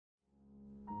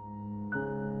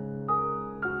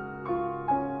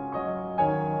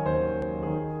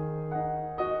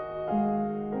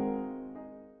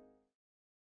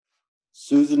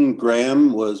Susan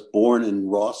Graham was born in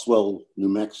Roswell, New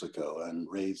Mexico, and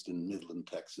raised in Midland,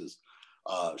 Texas.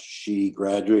 She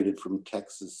graduated from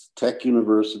Texas Tech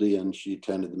University, and she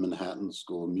attended the Manhattan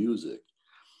School of Music.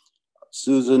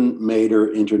 Susan made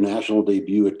her international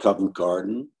debut at Covent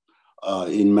Garden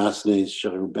in Massenet's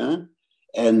Cherubin,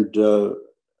 and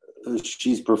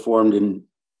she's performed in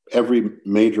every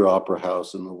major opera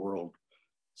house in the world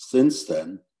since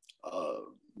then.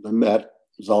 The Met,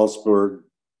 Salzburg,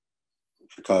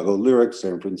 Chicago Lyric,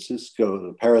 San Francisco,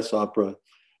 the Paris Opera,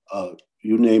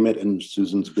 you name it, and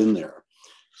Susan's been there.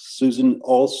 Susan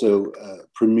also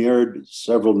premiered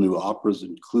several new operas,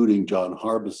 including John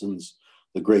Harbison's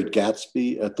The Great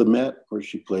Gatsby at the Met, where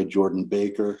she played Jordan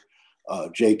Baker.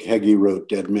 Jake Heggie wrote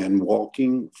Dead Man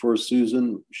Walking for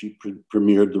Susan. She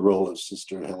premiered the role of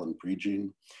Sister Helen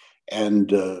Prejean. And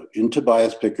in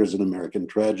Tobias Picker's An American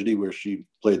Tragedy, where she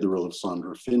played the role of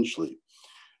Sondra Finchley.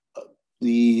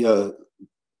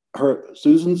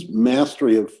 Susan's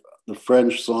mastery of the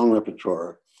French song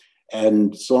repertoire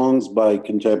and songs by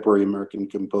contemporary American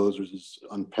composers is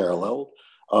unparalleled.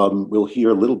 We'll hear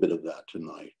a little bit of that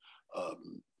tonight.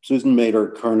 Susan made her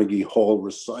Carnegie Hall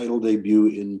recital debut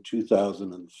in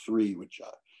 2003,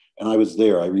 and I was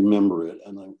there. I remember it,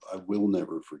 and I will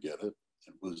never forget it.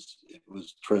 It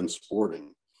was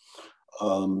transporting.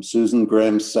 Susan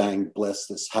Graham sang "Bless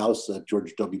This House" at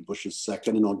George W. Bush's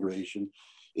second inauguration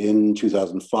in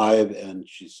 2005, and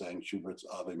she sang Schubert's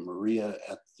Ave Maria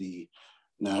at the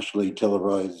nationally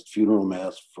televised funeral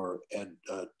mass for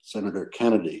Senator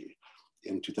Kennedy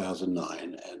in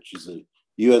 2009, and she's a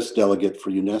US delegate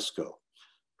for UNESCO.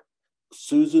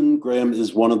 Susan Graham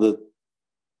is one of the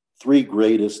three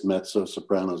greatest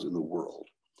mezzo-sopranos in the world.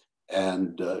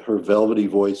 And her velvety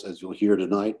voice, as you'll hear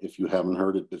tonight, if you haven't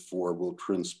heard it before, will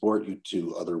transport you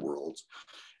to other worlds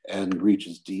and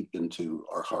reaches deep into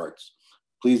our hearts.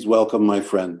 Please welcome my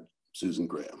friend, Susan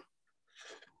Graham.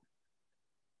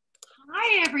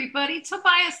 Hi, everybody.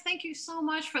 Tobias, thank you so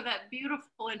much for that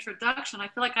beautiful introduction. I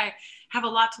feel like I have a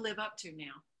lot to live up to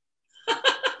now.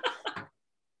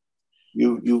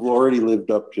 You've already lived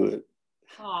up to it.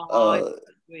 Oh,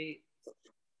 sweet.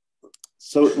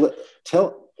 So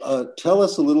tell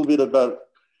us a little bit about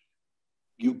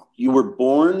you. You were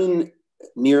born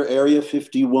near Area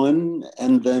 51,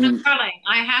 and then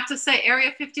I have to say,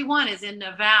 Area 51 is in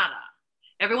Nevada.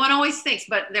 Everyone always thinks,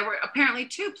 but there were apparently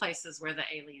two places where the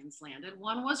aliens landed.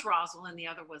 One was Roswell, and the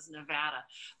other was Nevada.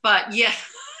 But yeah.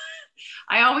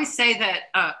 I always say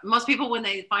that most people, when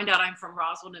they find out I'm from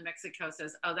Roswell, New Mexico,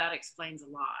 says, "Oh, that explains a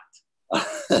lot."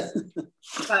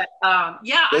 But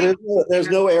yeah, there's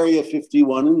no Area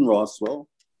 51 in Roswell.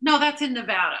 No, that's in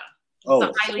Nevada. Oh,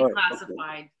 it's a highly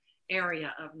classified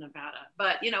area of Nevada.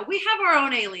 But we have our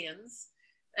own aliens,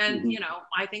 and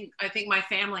I think my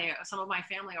family, some of my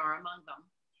family, are among them.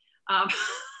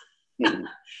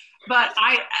 But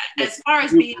as far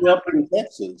as you grew up in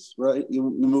Texas, right? You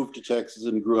moved to Texas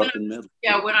and grew up in Midland.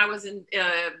 Yeah, when I was in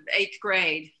 8th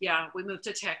grade, we moved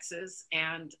to Texas,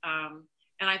 and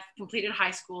I completed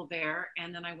high school there,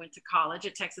 and then I went to college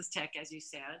at Texas Tech, as you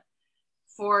said,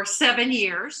 for 7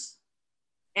 years,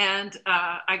 and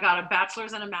I got a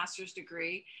bachelor's and a master's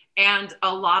degree and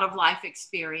a lot of life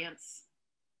experience.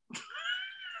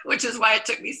 Which is why it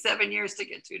took me 7 years to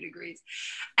get 2 degrees.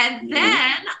 And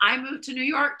then I moved to New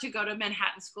York to go to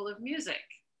Manhattan School of Music.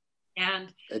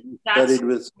 And that's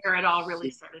where it all really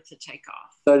started to take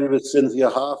off. Studied with Cynthia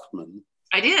Hoffman.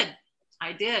 I did.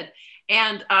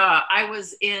 And I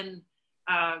was in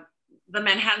the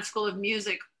Manhattan School of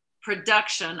Music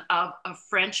production of a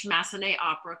French Massenet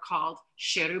opera called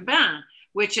Cherubin,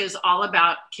 which is all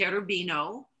about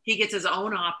Cherubino. He gets his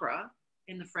own opera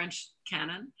in the French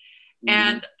canon.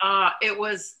 And it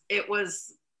was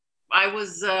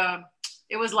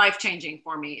life-changing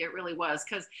for me. It really was,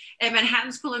 because at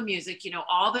Manhattan School of Music,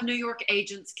 all the New York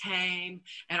agents came,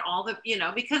 and all the,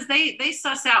 because they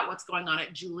suss out what's going on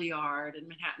at Juilliard and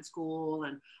Manhattan School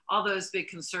and all those big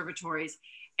conservatories.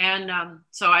 And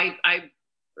so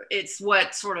it's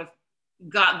what sort of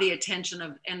got the attention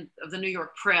of the New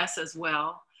York press as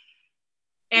well.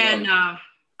 And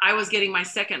I was getting my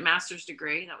second master's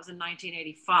degree. That was in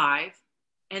 1985.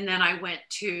 And then I went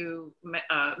to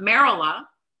Maryland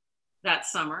that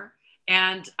summer,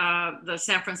 and the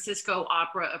San Francisco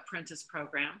Opera Apprentice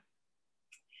Program.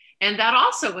 And that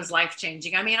also was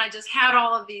life-changing. I mean, I just had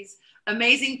all of these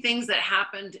amazing things that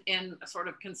happened in a sort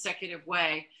of consecutive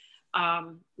way.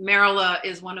 Maryland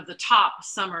is one of the top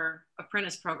summer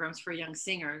apprentice programs for young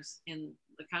singers in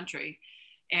the country.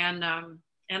 And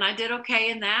I did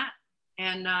okay in that.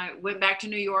 And I went back to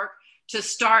New York to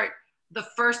start the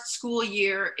first school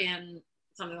year in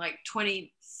something like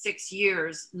 26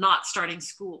 years not starting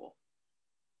school.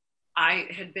 I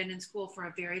had been in school for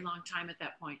a very long time at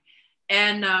that point.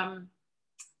 And then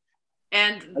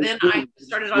I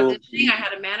started auditioning. I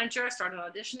had a manager. I started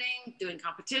auditioning, doing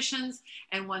competitions,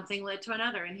 and one thing led to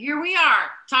another. And here we are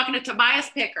talking to Tobias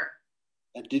Picker.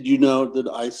 And did you know that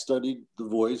I studied the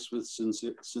voice with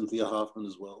Cynthia Hoffman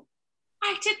as well?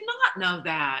 I did not know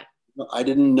that. I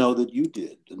didn't know that you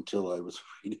did until I was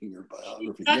reading your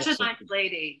biography. She's such a nice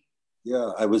lady.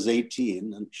 Yeah, I was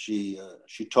 18, and she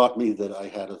taught me that I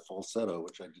had a falsetto,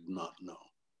 which I did not know.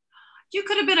 You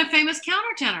could have been a famous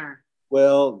countertenor.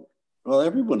 Well,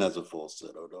 everyone has a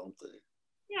falsetto, don't they?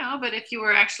 Yeah, but if you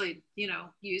were actually,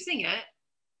 using it.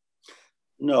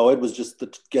 No, it was just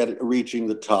reaching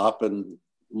the top and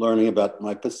learning about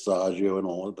my passaggio and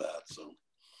all of that. So,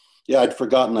 yeah, I'd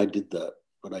forgotten I did that,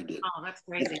 but I did. Oh, that's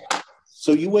crazy.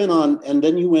 So you went on, and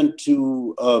then you went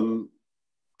to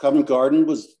Covent Garden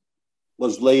was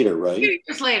later, right? A few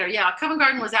years later, yeah. Covent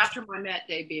Garden was after my Met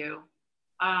debut.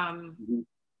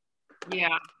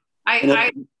 Yeah.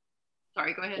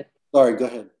 Sorry, go ahead. Sorry, go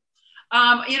ahead.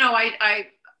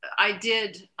 I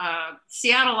did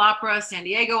Seattle Opera, San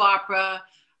Diego Opera,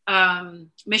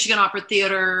 Michigan Opera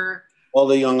Theater. All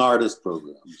the young artist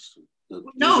programs.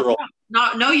 No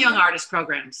young artist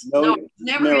programs. No,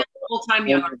 never in a full-time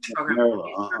young artist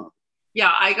program.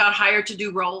 Yeah, I got hired to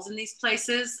do roles in these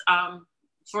places.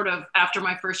 Sort of after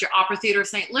my first year. Opera Theater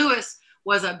St. Louis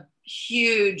was a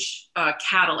huge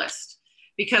catalyst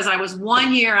because I was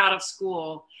 1 year out of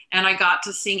school and I got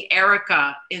to sing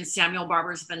Erica in Samuel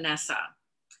Barber's Vanessa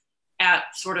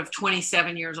at sort of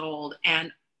 27 years old.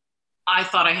 And I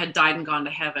thought I had died and gone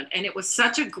to heaven. And it was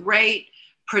such a great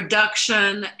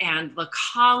production, and the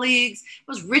colleagues, it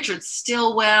was Richard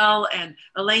Stilwell and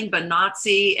Elaine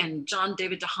Bonazzi and John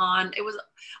David DeHaan. It was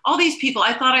all these people.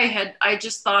 I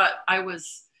just thought I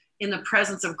was in the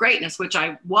presence of greatness, which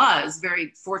I was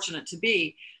very fortunate to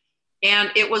be. And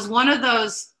it was one of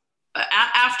those,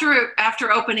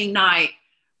 after opening night,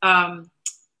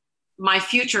 my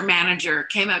future manager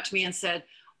came up to me and said,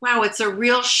 "Wow, it's a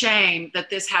real shame that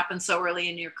this happened so early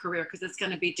in your career because it's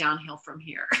going to be downhill from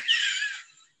here."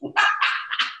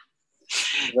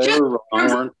 Just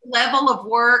the level of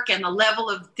work and the level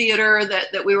of theater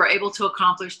that we were able to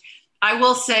accomplish. I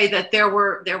will say that there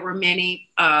were many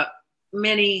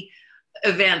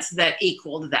events that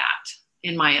equaled that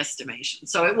in my estimation.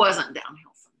 So it wasn't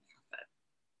downhill from there. But.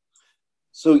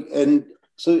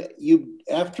 So you,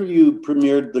 after you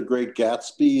premiered The Great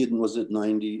Gatsby, and was it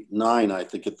 99, I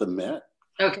think, at the Met?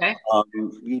 Okay.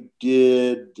 You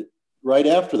did, right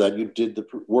after that, you did the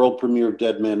world premiere of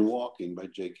Dead Man Walking by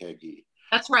J.K. Gee.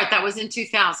 That's right. That was in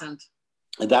 2000.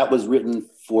 And that was written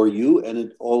for you, and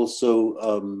it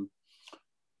also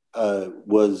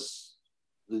was,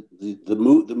 the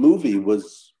movie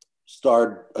was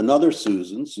starred another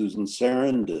Susan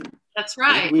Sarandon. That's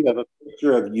right. We have a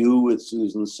picture of you with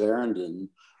Susan Sarandon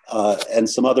and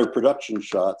some other production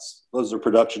shots. Those are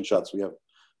production shots we have.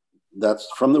 That's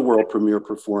from the world premiere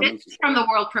performance. It's from the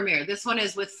world premiere. This one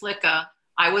is with Flicka.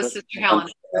 I was Sister Helen.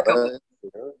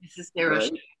 This is Sarah.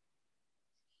 Right.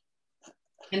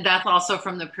 And that's also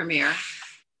from the premiere.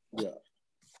 Yeah.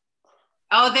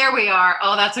 Oh, there we are.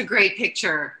 Oh, that's a great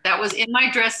picture. That was in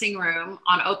my dressing room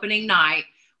on opening night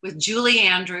with Julie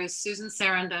Andrews, Susan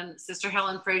Sarandon, Sister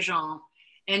Helen Freyjean,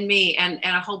 and me, and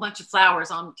a whole bunch of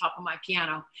flowers on top of my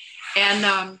piano.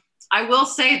 And I will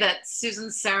say that Susan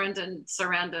Sarandon,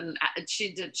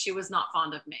 she was not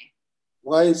fond of me.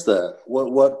 Why is that?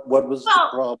 What was the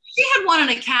problem? She had won an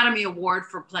Academy Award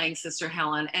for playing Sister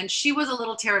Helen, and she was a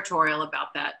little territorial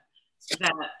about that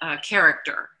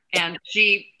character. And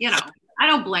she, I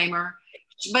don't blame her,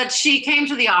 but she came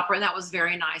to the opera, and that was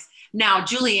very nice. Now,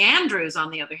 Julie Andrews, on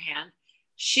the other hand,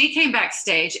 she came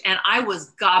backstage, and I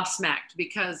was gobsmacked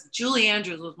because Julie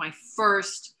Andrews was my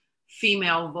first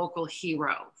female vocal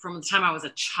hero from the time I was a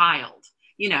child.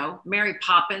 Mary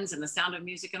Poppins and The Sound of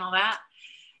Music and all that.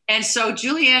 And so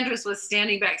Julie Andrews was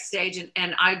standing backstage,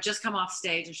 and I'd just come off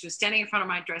stage, and she was standing in front of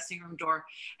my dressing room door,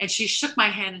 and she shook my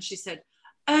hand and she said,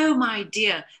 "Oh, my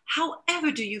dear,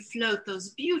 however do you float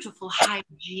those beautiful high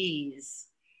G's?"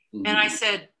 Mm-hmm. And I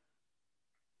said,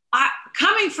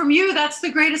 "Coming from you, that's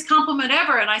the greatest compliment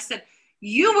ever." And I said,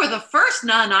 "You were the first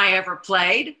nun I ever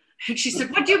played." And she said,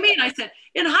 "What do you mean?" I said,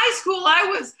 "In high school, I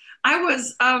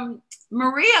was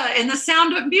Maria in The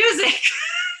Sound of Music."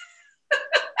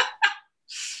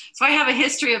 So I have a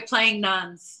history of playing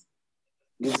nuns.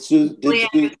 Did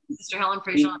Sister Helen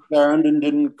Freyjean. Sarandon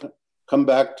didn't come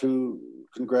back to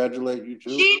congratulate you too?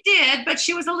 She did, but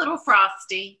she was a little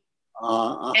frosty.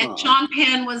 And Sean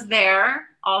Penn was there,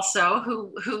 also,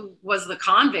 who was the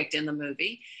convict in the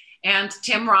movie, and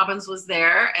Tim Robbins was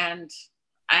there, and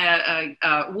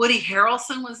Woody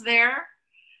Harrelson was there,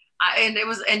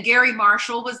 and Gary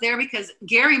Marshall was there, because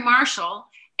Gary Marshall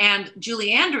and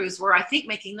Julie Andrews were, I think,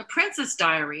 making The Princess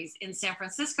Diaries in San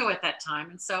Francisco at that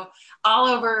time, and so all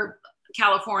over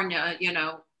California,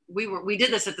 we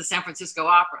did this at the San Francisco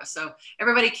Opera, so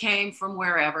everybody came from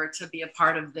wherever to be a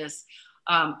part of this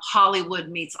Hollywood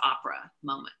meets opera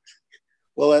moment.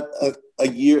 Well,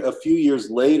 a few years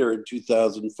later, in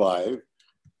 2005,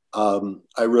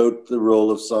 I wrote the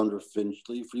role of Sondra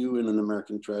Finchley for you in An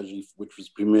American Tragedy, which was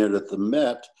premiered at the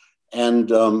Met,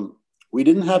 and we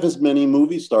didn't have as many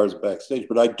movie stars backstage,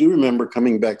 but I do remember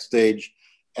coming backstage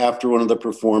after one of the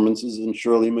performances, and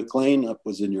Shirley MacLaine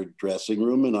was in your dressing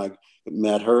room, and I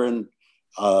met her and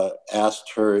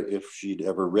asked her if she'd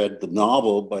ever read the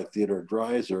novel by Theodore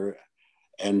Dreiser,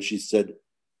 and she said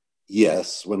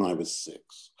yes when I was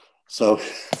 6. So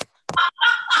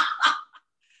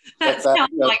that sounds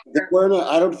like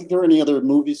I don't think there were any other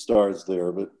movie stars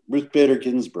there, but Ruth Bader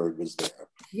Ginsburg was there.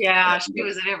 Yeah, she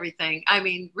was at everything. I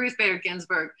mean, Ruth Bader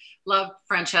Ginsburg loved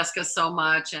Francesca so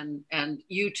much, and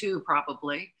you too,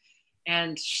 probably.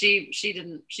 And she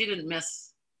didn't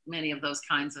miss many of those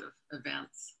kinds of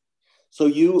events. So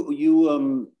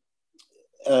you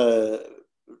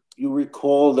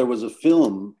recall there was a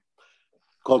film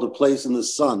called A Place in the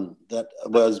Sun that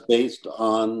was based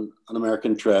on An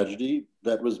American Tragedy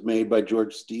that was made by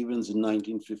George Stevens in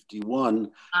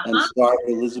 1951 and starred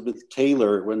Elizabeth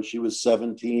Taylor when she was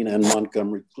 17 and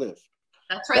Montgomery Clift.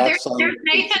 That's right. There's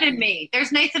Nathan and me.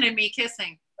 There's Nathan and me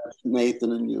kissing. That's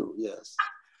Nathan and you, yes.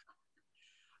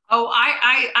 Oh,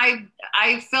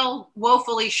 I fell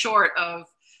woefully short of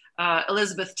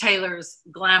Elizabeth Taylor's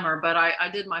glamour, but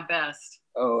I did my best.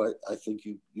 Oh, I think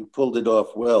you pulled it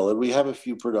off well. And we have a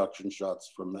few production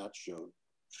shots from that show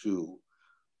too.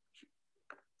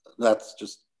 That's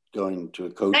just going to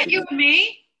a coaching. That you and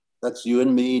me? That's you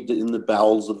and me in the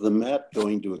bowels of the Met,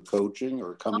 going to a coaching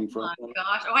or coming from. Oh my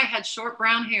gosh! Oh, I had short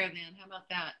brown hair then. How about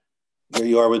that? There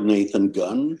you are with Nathan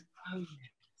Gunn. Oh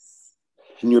yes.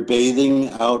 In your bathing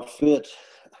outfit.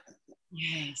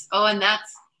 Yes. Oh, and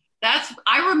that's.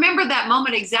 I remember that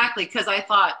moment exactly, because I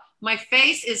thought my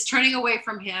face is turning away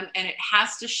from him, and it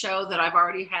has to show that I've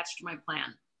already hatched my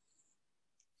plan.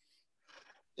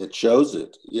 It shows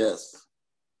it, yes.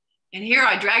 And here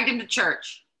I dragged him to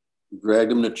church.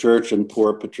 Dragged him to church, and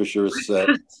poor Patricia was set.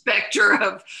 Spectre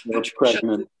of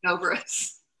pregnant over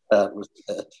us. That was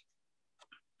it.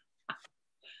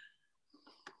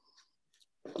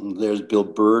 And there's Bill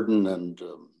Burden and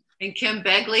Kim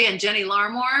Begley and Jenny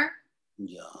Larmore.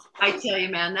 Yeah. I tell you,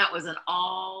 man, that was an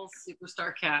all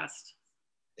superstar cast.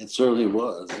 It certainly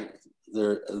was.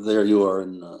 There you are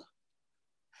in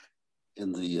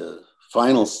the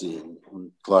final scene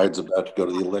when Clyde's about to go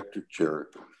to the electric chair.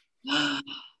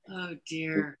 Oh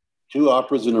dear. 2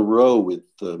 operas in a row with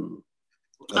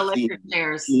electric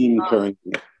chairs.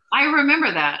 I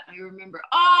remember that.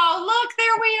 Oh, look,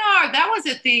 there we are. That was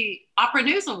at the Opera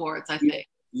News Awards, I think.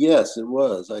 Yes, it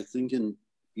was. I think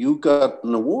you got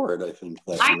an award, I think,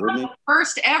 that year. I got the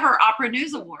first ever Opera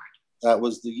News Award. That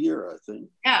was the year, I think.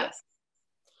 Yes.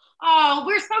 Oh,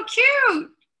 we're so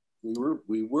cute.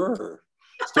 We were.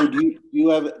 So do you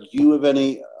have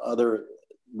any other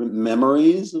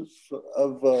memories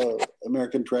of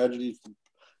American Tragedy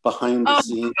behind the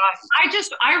scenes? Gosh.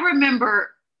 I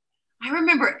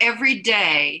remember every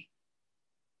day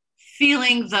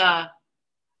feeling the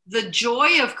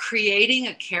joy of creating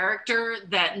a character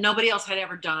that nobody else had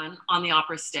ever done on the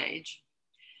opera stage.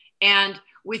 And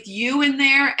with you in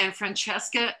there and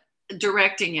Francesca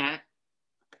directing it,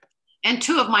 and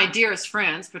 2 of my dearest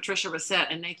friends, Patricia Rissette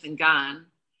and Nathan Gunn,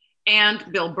 and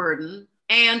Bill Burden,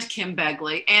 and Kim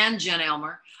Begley, and Jen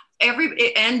Elmer,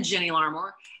 and Jenny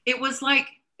Larmore, it was like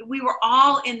we were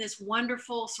all in this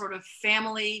wonderful sort of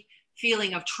family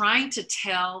feeling of trying to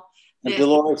tell. And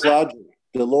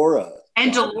Delora.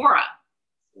 And Delora,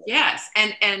 yes,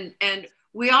 and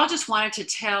we all just wanted to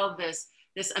tell this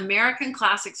American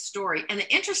classic story. And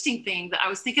the interesting thing that I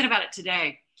was thinking about it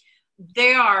today,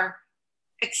 they are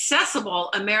accessible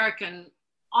American,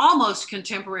 almost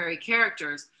contemporary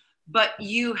characters, but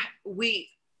in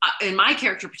my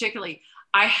character particularly,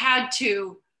 I had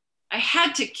to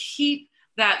keep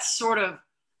that sort of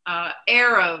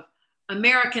air of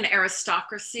American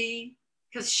aristocracy,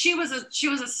 because she was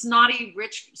a snotty,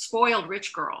 spoiled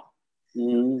rich girl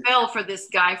who fell for this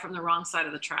guy from the wrong side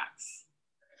of the tracks,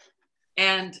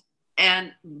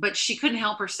 but she couldn't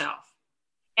help herself.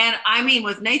 And I mean,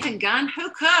 with Nathan Gunn, who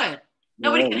could?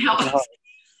 Nobody can help us.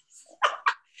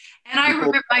 And I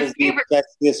remember my favorite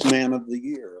sexiest man of the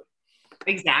year.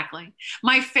 Exactly.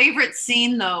 My favorite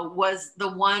scene though was the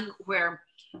one where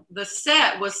the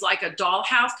set was like a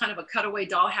dollhouse, kind of a cutaway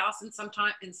dollhouse in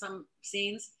some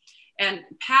scenes, and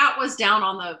Pat was down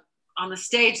on the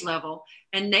stage level,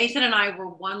 and Nathan and I were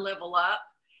one level up,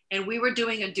 and we were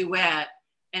doing a duet,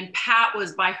 and Pat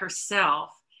was by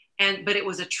herself, but it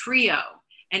was a trio,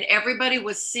 and everybody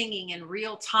was singing in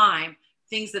real time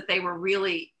things that they were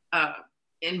really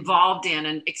involved in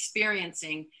and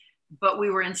experiencing, but we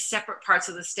were in separate parts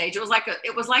of the stage. It was like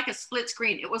a split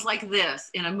screen. It was like this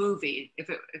in a movie if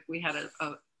we had a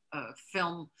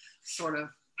film sort of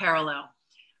parallel.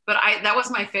 But that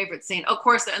was my favorite scene, of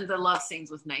course, and the love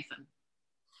scenes with Nathan.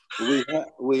 We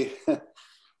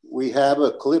have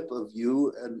a clip of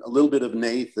you and a little bit of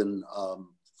Nathan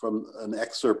from an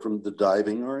excerpt from the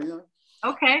diving area.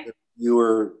 Okay. You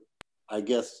were, I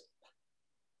guess,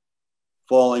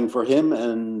 falling for him,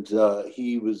 and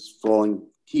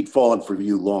he'd fallen for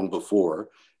you long before,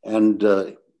 and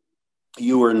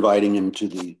you were inviting him to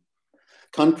the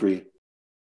country.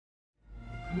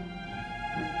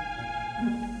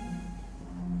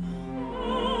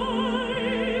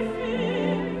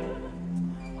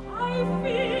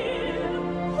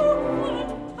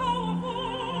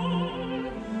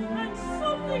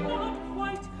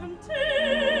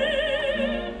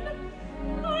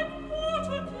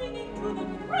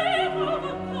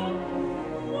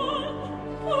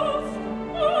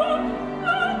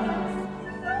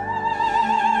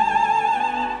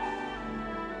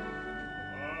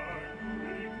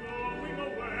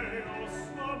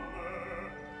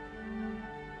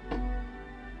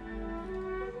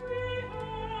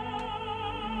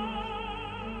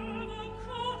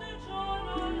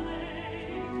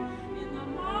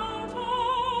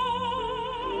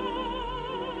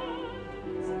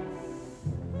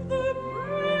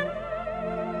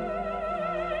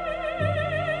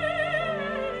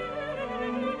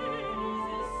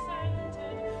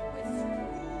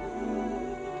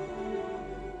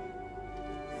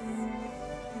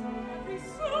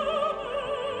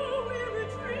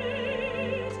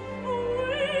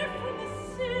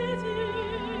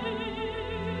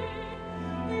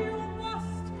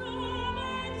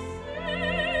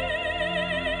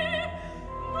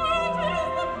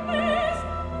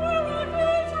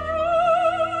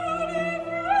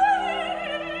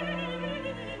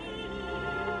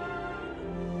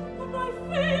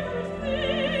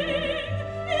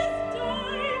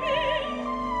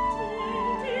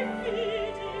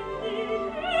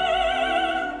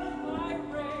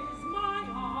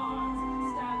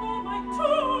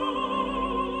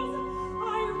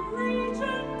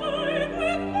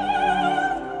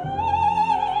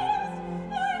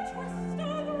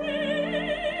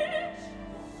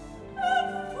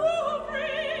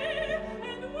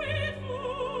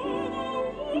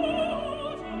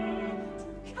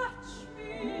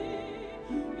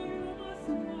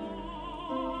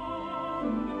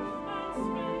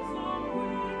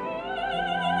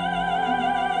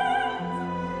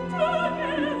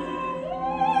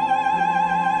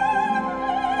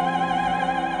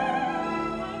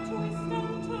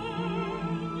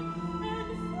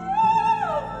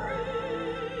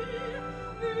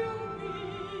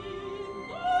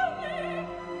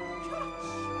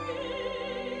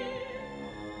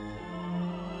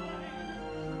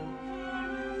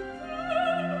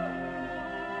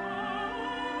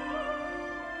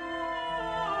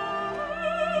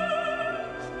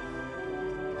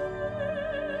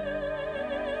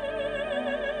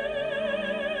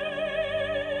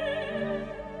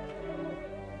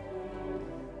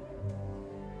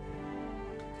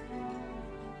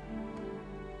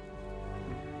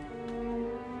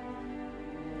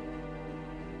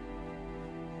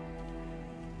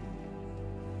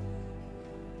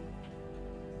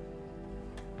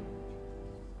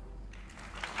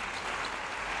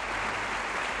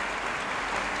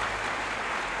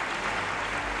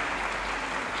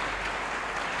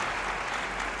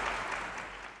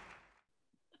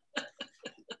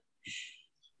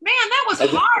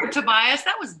 Hard, Tobias.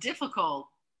 That was difficult.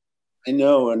 I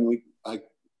know, and I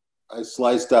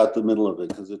sliced out the middle of it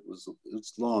because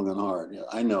it's long and hard. Yeah,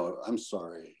 I know. I'm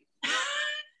sorry.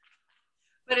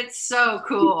 But it's so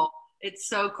cool. It's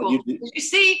so cool. Did you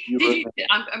see?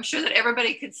 I'm sure that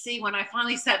everybody could see when I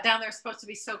finally sat down there, supposed to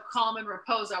be so calm and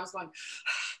reposed. I was going.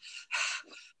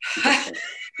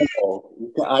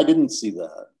 I didn't see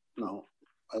that. No,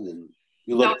 I didn't.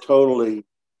 You look totally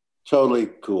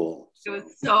cool. It was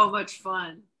so much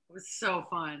fun. It was so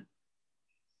fun.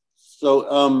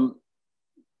 So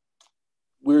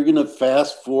we're going to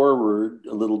fast forward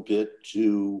a little bit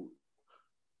to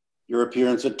your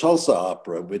appearance at Tulsa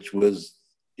Opera, which was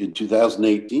in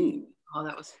 2018. Oh,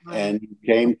 that was fun. And you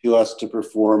came to us to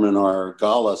perform in our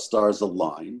gala, Stars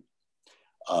Align,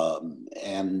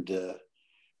 and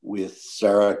with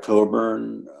Sarah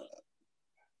Coburn,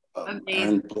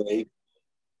 Aaron Blake,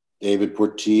 David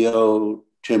Portillo,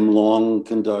 Tim Long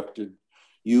conducted.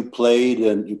 You played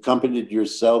and you accompanied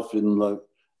yourself in La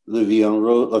Vie en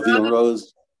Rose.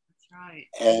 That's right.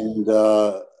 And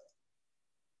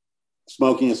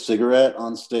smoking a cigarette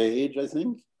on stage, I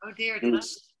think. Oh dear.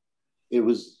 It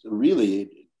was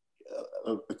really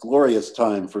a glorious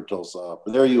time for Tulsa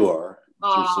Opera. There you are,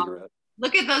 with your cigarette.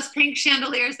 Look at those pink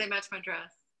chandeliers. They match my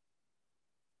dress.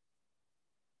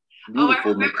 Beautiful. I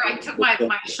remember I took my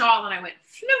shawl and I went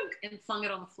flunk and flung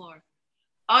it on the floor.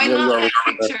 Oh, I love that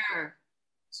picture.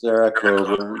 Sarah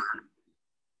Coburn.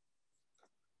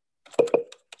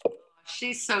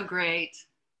 She's so great.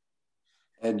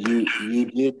 And you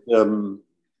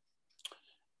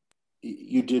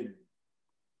did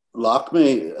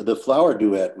Lakme, the flower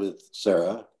duet with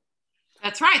Sarah.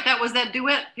 That's right. That was that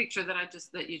duet picture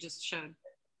that you just showed.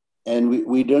 And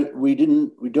we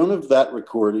don't have that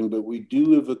recording, but we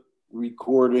do have a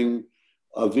recording,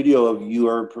 a video of you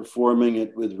are performing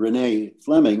it with Renee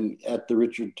Fleming at the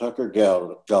Richard Tucker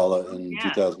Gala in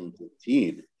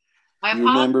 2015. I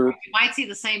remember. You might see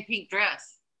the same pink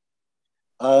dress.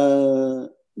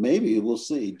 Maybe we'll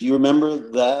see. Do you remember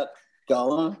that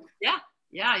gala?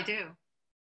 Yeah, I do.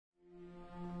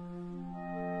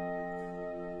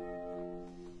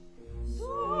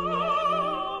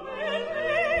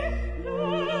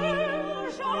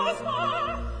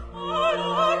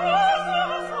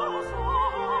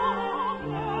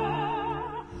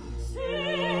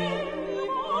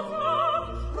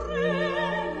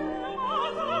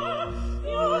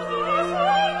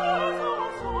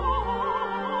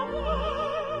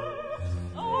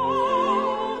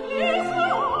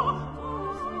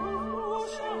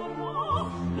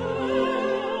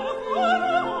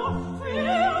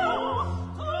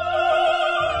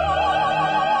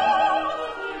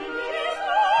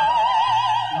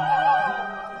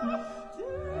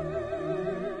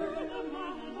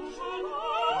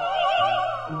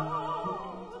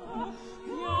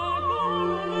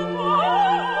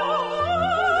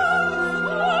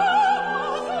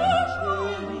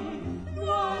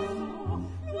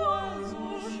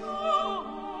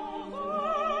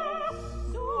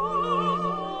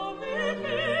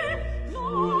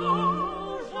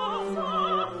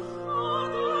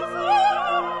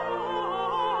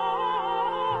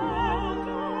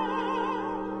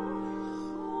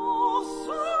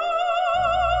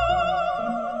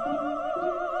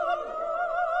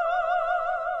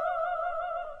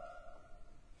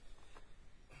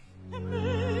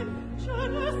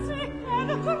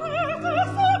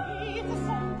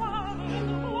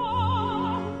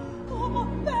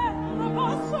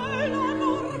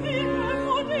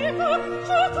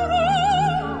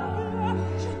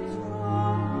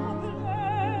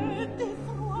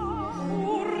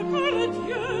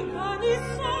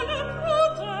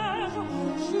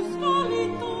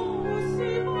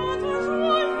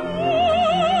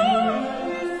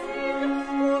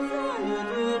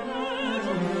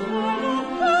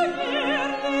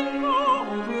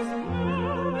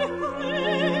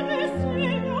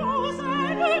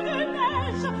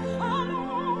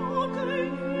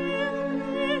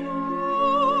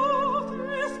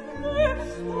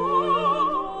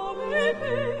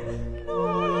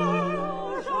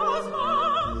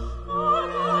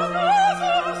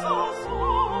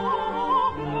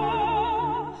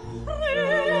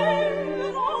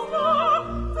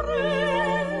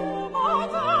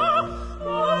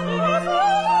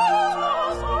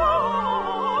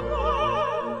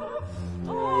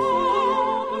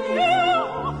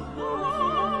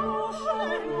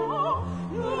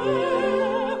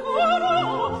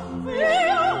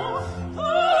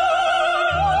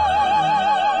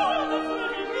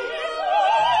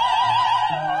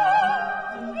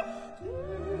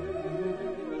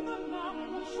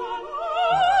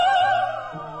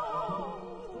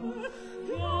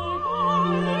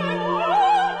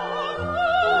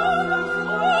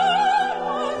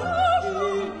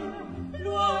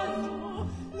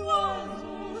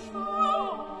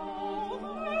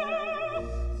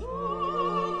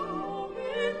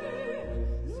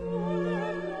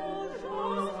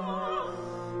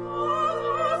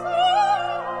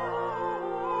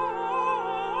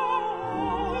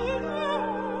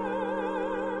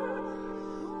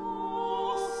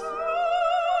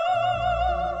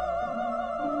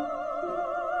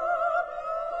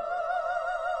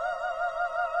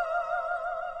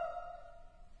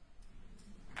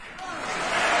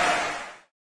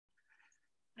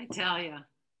 tell you.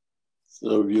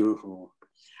 So beautiful.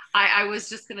 I was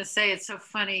just gonna say it's so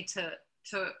funny to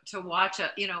watch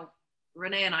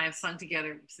Renee and I have sung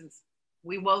together since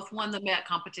we both won the Met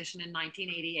competition in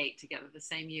 1988 together the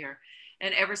same year,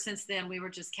 and ever since then we were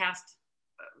just cast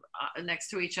next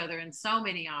to each other in so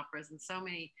many operas and so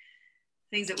many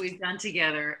things that we've done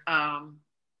together.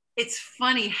 It's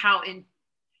funny how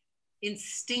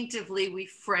instinctively we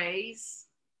phrase.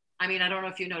 I mean, I don't know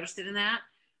if you noticed it in that,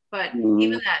 but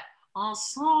even that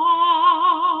ensemble,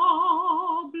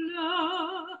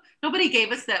 nobody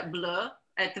gave us that bleu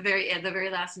at the very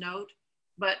last note,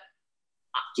 but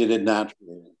did it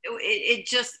naturally. It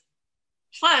just,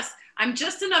 plus I'm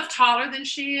just enough taller than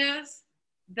she is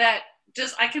that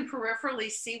just I can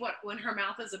peripherally see when her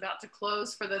mouth is about to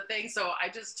close for the thing, so I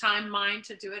just time mine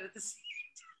to do it at the same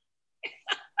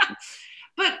time.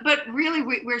 but really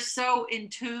we're so in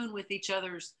tune with each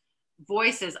other's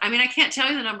voices. I mean, I can't tell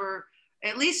you the number,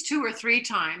 at least 2 or 3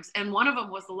 times, and one of them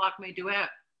was the Lakme duet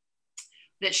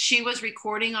that she was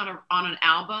recording on an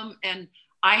album, and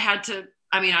I had to,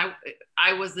 I mean,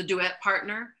 I was the duet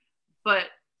partner, but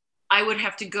I would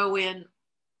have to go in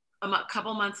a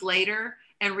couple months later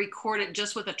and record it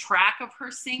just with a track of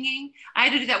her singing. I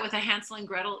had to do that with a Hansel and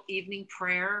Gretel evening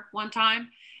prayer one time,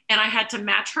 and I had to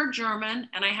match her German,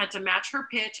 and I had to match her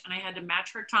pitch, and I had to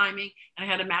match her timing, and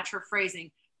I had to match her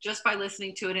phrasing just by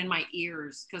listening to it in my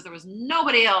ears, because there was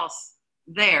nobody else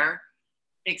there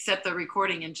except the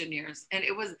recording engineers. And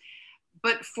it was,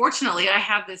 but fortunately I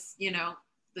have this,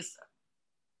 this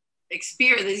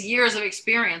experience, these years of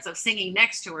experience of singing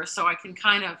next to her, so I can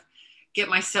kind of get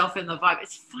myself in the vibe.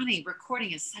 It's funny,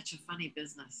 recording is such a funny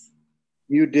business.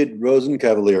 You did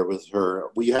Rosenkavalier with her.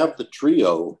 We have the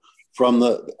trio from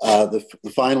the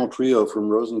final trio from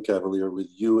Rosenkavalier with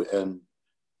you and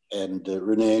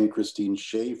Renee and Christine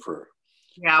Schaefer.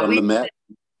 Yeah, from the Met.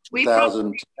 We did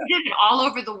it all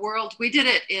over the world. We did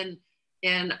it in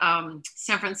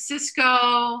San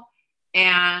Francisco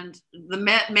and the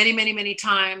Met many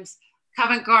times,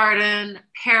 Covent Garden,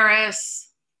 Paris.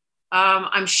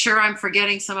 I'm sure I'm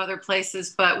forgetting some other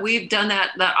places, but we've done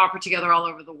that opera together all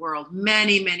over the world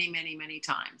many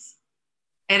times.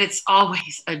 And it's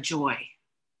always a joy.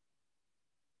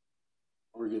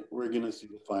 We're going to see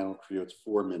the final trio. It's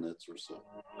 4 minutes or so.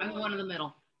 I'm the one in the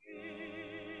middle.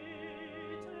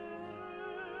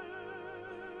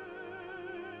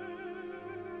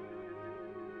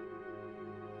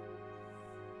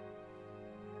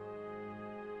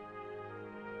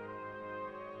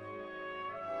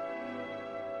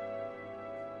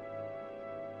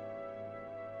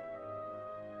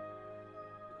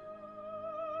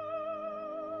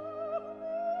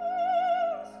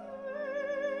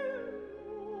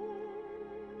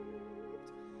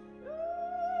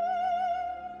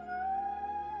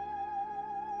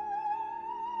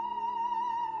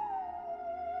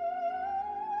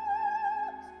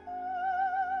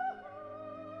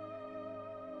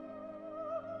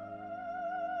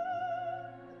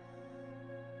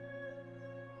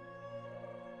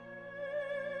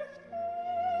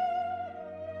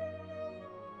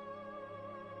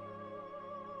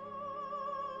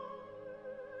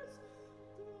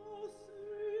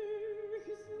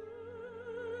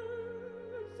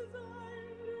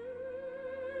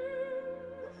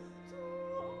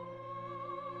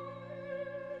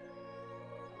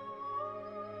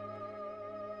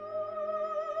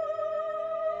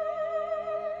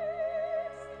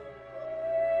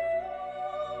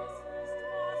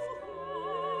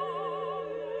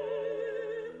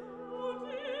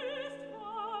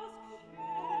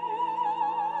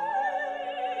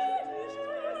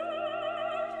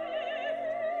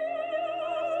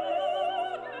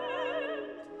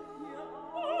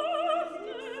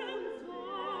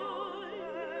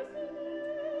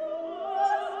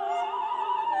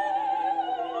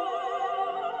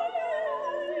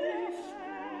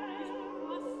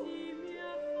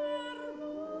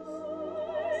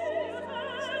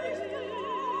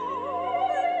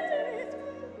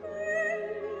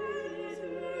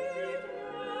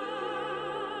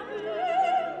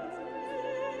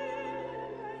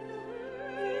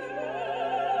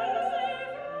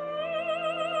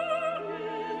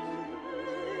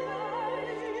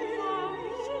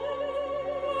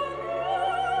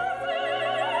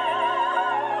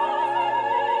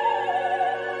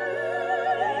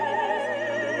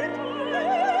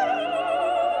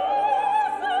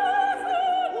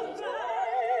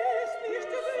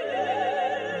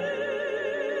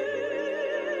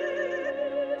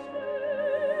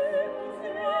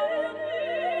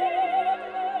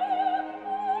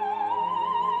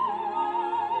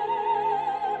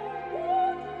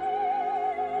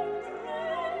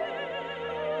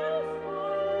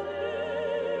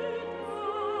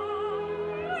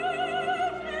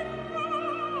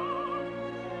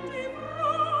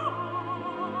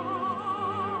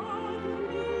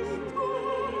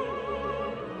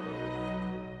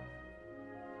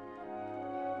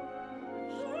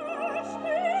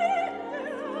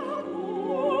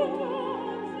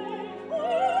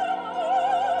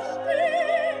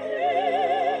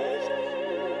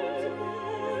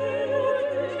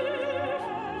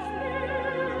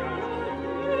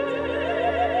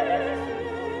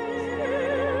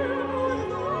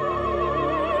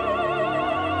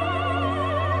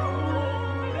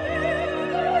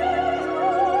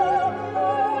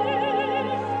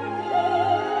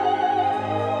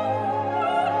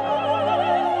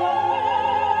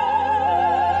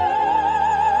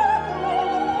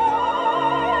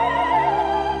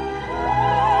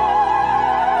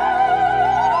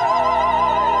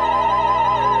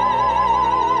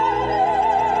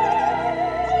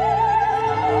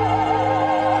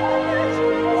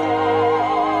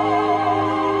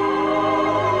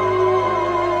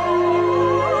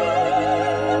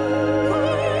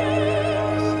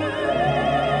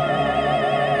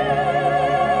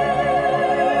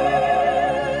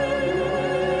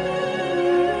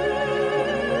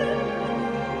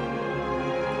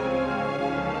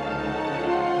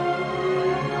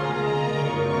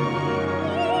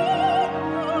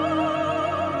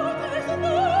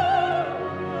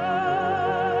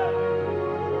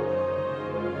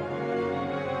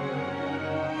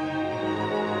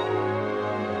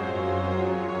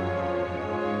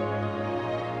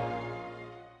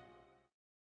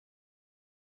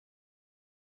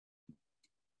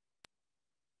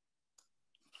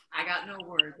 got no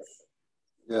words.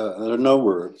 Yeah, there are no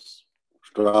words.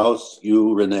 Strauss,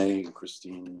 you, Renee,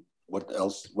 Christine. What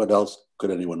else? What else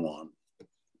could anyone want?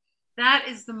 That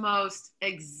is the most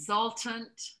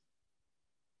exultant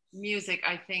music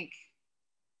I think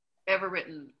ever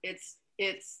written. It's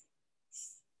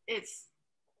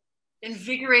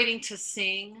invigorating to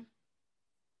sing,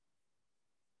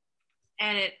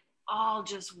 and it all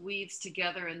just weaves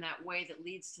together in that way that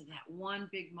leads to that one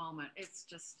big moment. It's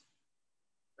just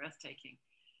breathtaking,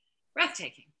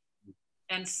 breathtaking,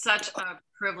 and such a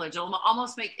privilege.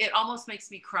 It almost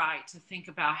makes me cry to think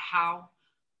about how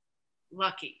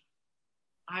lucky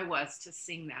I was to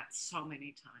sing that so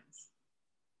many times.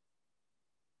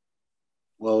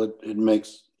 Well, it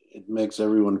makes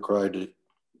everyone cry to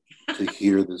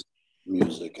hear this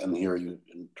music and hear you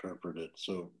interpret it.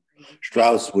 So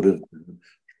Strauss would have been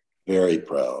very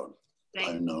proud.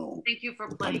 I know. Thank you for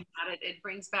playing that. It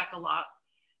brings back a lot.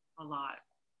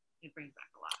 It brings back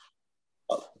a lot.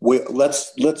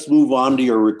 Let's move on to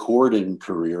your recording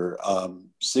career.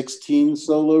 16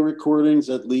 solo recordings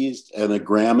at least, and a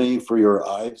Grammy for your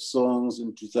Ives songs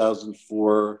in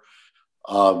 2004.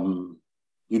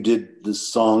 You did the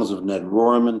songs of Ned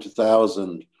Rorem in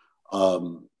 2000.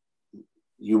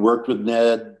 You worked with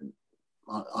Ned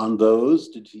on those?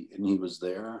 Did he? And he was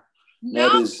there.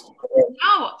 No, Ned is.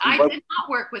 No, I did not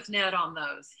work with Ned on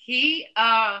those. He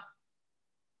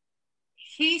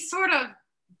sort of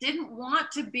didn't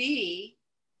want to be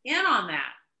in on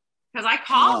that because I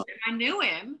called him. I knew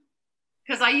him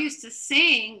because I used to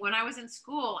sing when I was in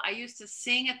school. I used to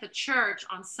sing at the church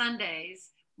on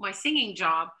Sundays. My singing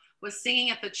job was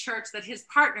singing at the church that his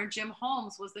partner, Jim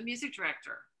Holmes, was the music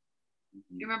director.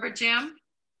 You remember Jim?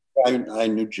 I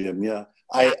knew Jim, yeah.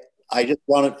 I just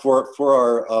wanted for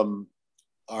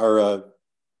our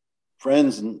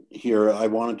friends here, I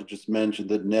wanted to just mention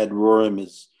that Ned Rorem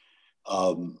is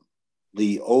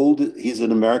he's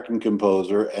an American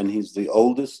composer, and he's the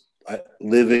oldest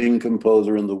living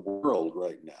composer in the world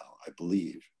right now, I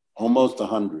believe, almost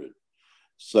 100.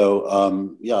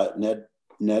 So yeah,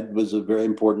 Ned was a very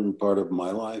important part of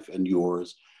my life and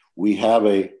yours. We have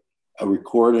a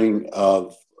recording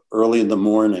of Early in the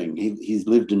Morning. He's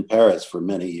lived in Paris for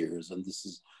many years, and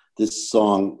this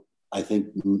song, I think,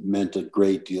 meant a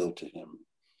great deal to him.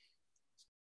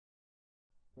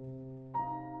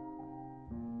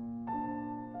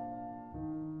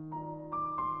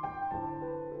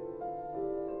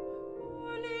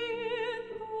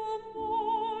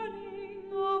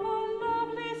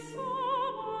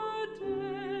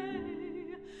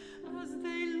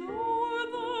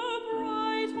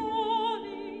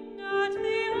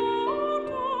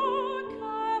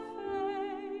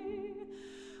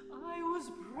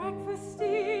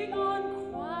 Breakfasting on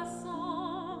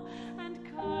croissant and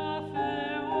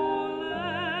café au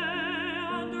lait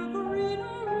under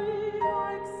greenery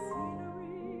like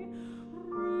scenery,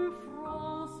 Rue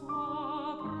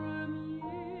François Premier.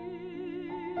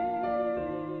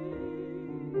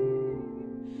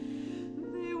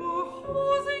 They were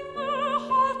hosing the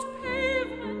hot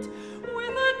pavement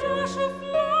with a dash of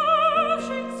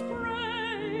flashing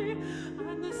spray,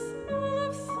 and the smell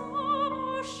of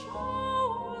summer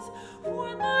showers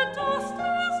when the dust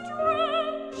is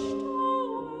drenched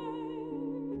away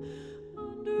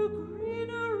under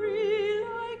greenery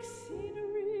like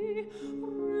scenery,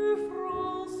 Rue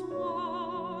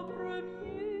François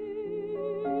Premier.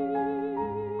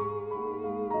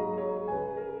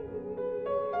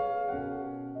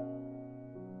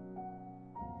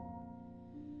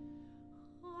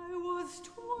 I was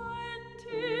 20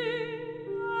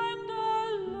 and a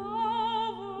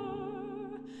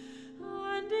lover,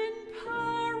 and in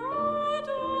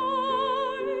paradise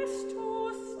to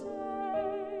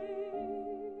stay.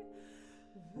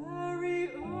 Very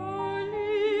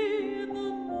early in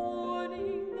the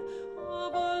morning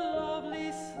of a lovely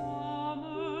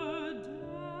summer day.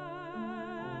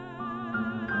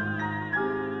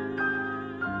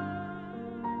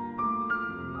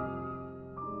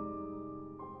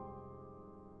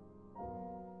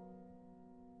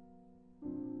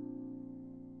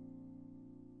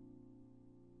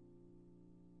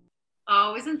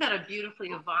 Oh, isn't that a beautifully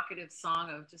evocative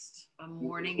song of just a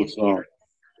morning in Paris?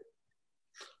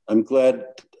 I'm glad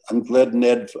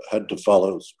Ned had to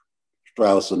follow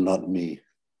Strauss and not me.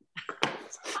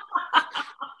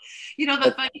 You know,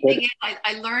 the funny thing is,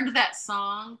 I learned that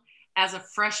song as a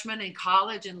freshman in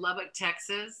college in Lubbock,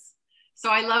 Texas. So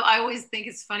I always think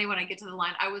it's funny when I get to the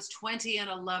line, I was 20 and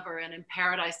a lover and in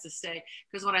paradise to stay.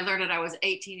 Because when I learned it, I was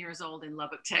 18 years old in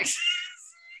Lubbock, Texas.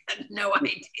 I had no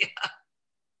idea.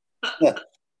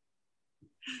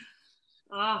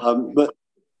 But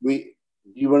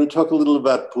you want to talk a little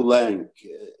about Poulenc?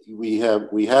 We have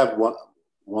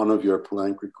one of your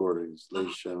Poulenc recordings, Les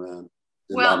Chemins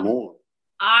de l'Amour.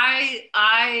 I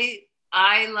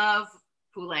love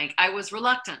Poulenc. I was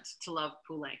reluctant to love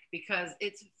Poulenc because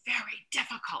it's very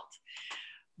difficult.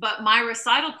 But my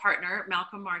recital partner,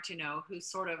 Malcolm Martineau, who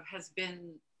sort of has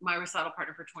been my recital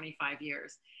partner for 25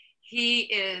 years,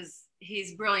 he's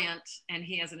brilliant and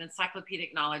he has an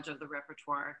encyclopedic knowledge of the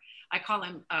repertoire. I call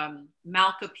him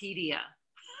Malcopedia,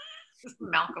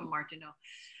 Malcolm Martineau.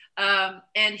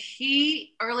 And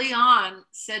he early on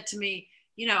said to me,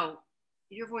 you know,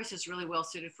 your voice is really well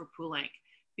suited for Poulenc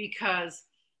because,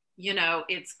 you know,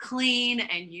 it's clean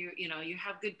and you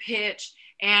have good pitch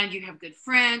and you have good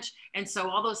French. And so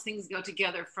all those things go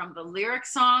together, from the lyric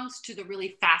songs to the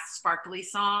really fast, sparkly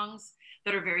songs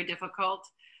that are very difficult.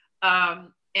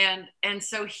 And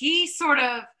so he sort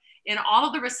of, in all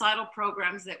of the recital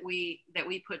programs that we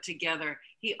put together,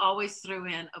 he always threw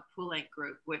in a Poulenc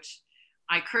group, which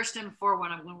I cursed him for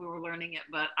when we were learning it,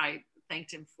 but I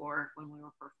thanked him for when we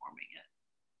were performing it.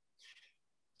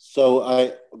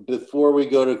 So before we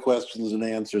go to questions and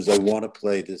answers, I want to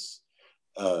play this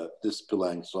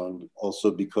Poulenc song,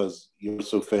 also because you're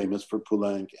so famous for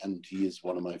Poulenc and he is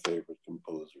one of my favorite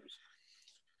composers.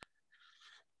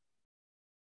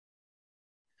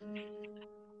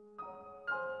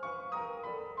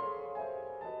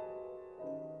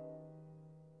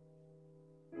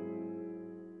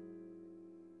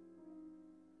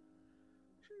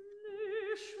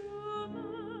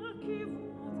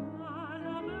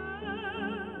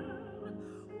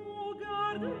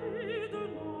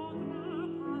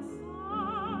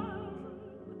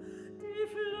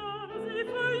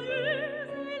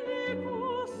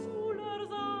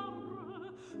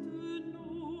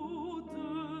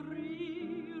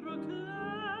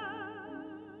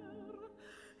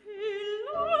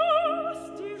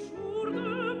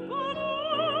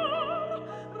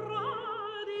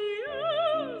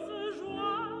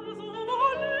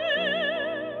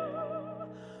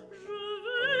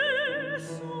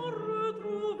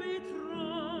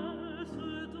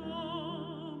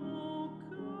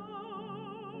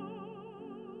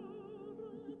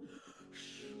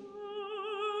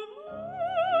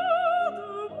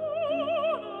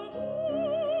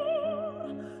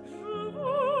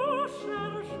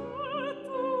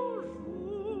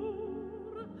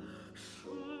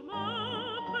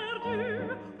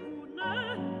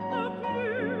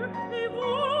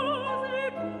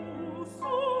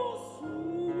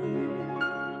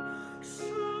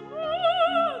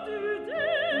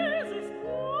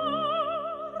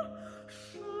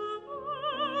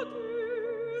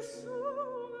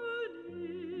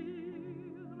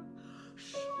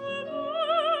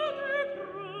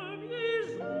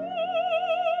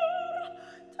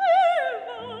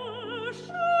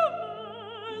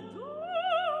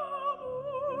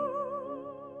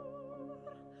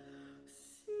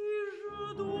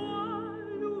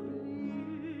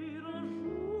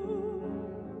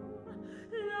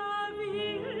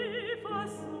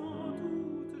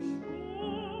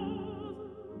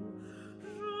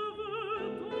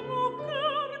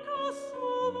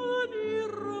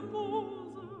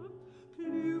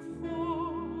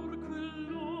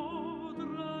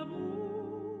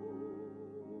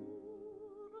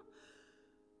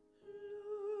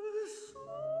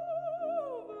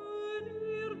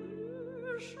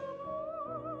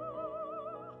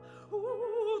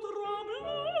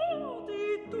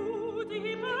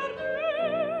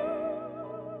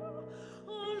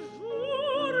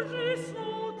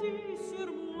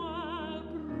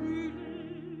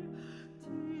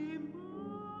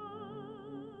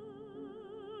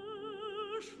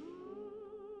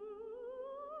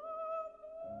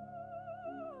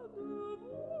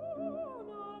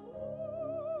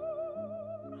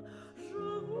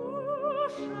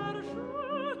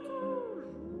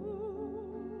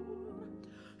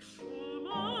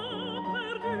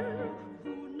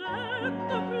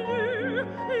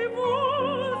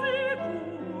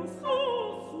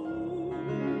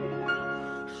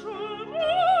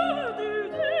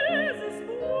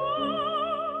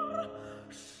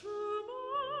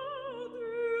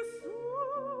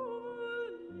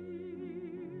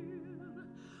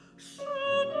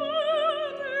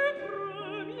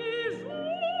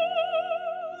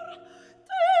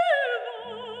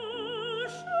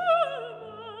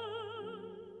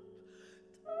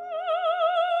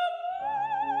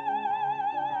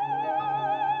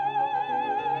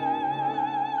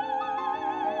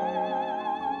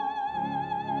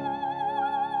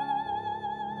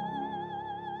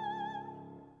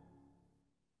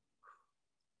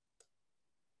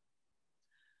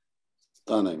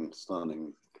 Stunning,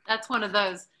 stunning. That's one of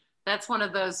those. That's one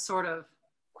of those sort of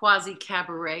quasi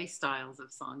cabaret styles of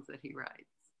songs that he writes.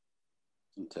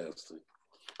 Fantastic.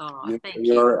 Oh, thank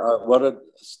you. What an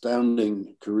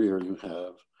astounding career you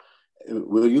have.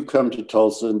 Will you come to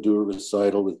Tulsa and do a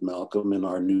recital with Malcolm in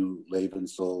our new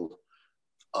Levensoul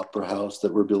opera house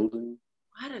that we're building?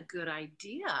 What a good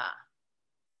idea.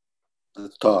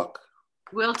 Let's talk.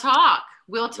 We'll talk.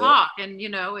 We'll talk. Yeah. And you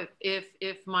know,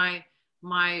 if my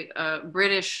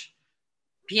British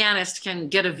pianist can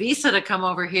get a visa to come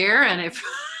over here, and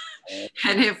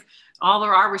if all of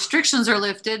our restrictions are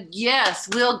lifted, yes,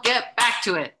 we'll get back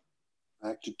to it.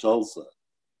 Back to Tulsa.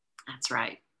 That's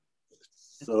right.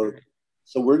 So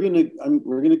we're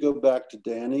gonna go back to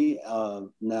Danny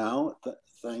now.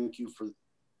 Thank you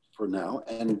for now,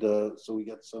 and so we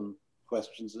get some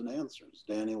questions and answers.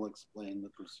 Danny will explain the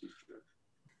procedure.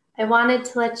 I wanted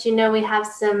to let you know we have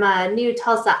some new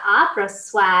Tulsa Opera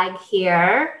swag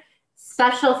here,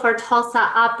 special for Tulsa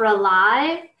Opera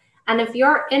Live. And if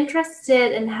you're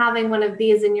interested in having one of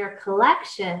these in your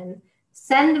collection,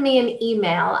 send me an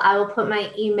email. I will put my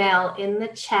email in the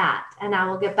chat and I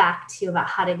will get back to you about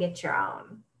how to get your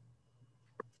own.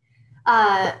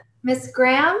 Miss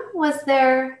Graham, was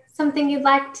there something you'd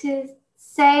like to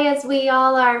say as we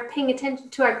all are paying attention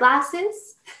to our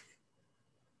glasses?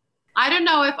 I don't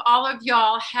know if all of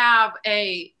y'all have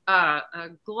a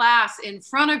glass in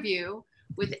front of you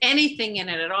with anything in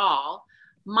it at all.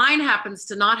 Mine happens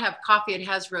to not have coffee. It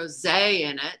has rosé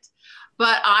in it.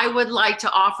 But I would like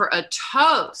to offer a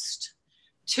toast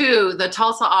to the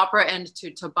Tulsa Opera and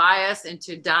to Tobias and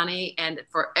to Donnie and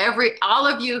for all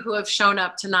of you who have shown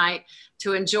up tonight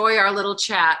to enjoy our little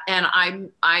chat. And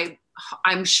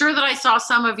I'm sure that I saw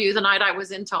some of you the night I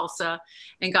was in Tulsa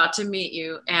and got to meet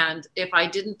you. And if I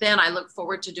didn't then, I look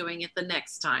forward to doing it the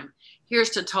next time. Here's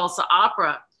to Tulsa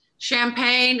Opera.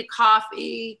 Champagne,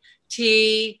 coffee,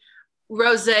 tea,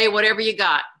 rosé, whatever you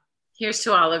got. Here's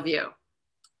to all of you.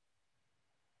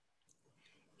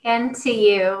 And to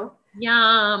you.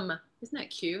 Yum. Isn't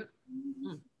that cute?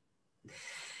 Mm.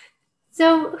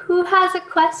 So who has a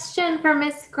question for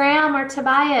Miss Graham or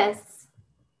Tobias?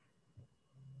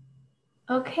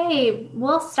 Okay,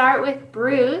 we'll start with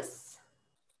Bruce.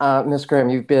 Miss Graham,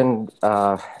 you've been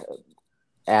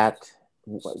at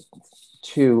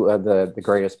two of the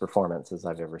greatest performances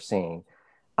I've ever seen.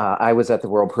 I was at the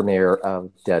world premiere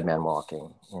of Dead Man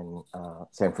Walking in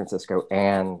San Francisco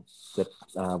and the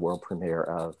world premiere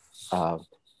of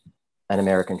An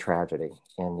American Tragedy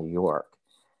in New York.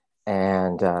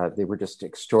 And they were just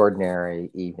extraordinary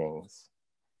evenings.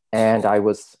 And I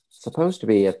was supposed to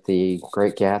be at the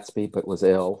Great Gatsby, but was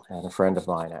ill, and a friend of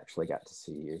mine actually got to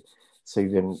see you. So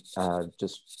you've been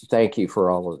just thank you for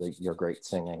all of your great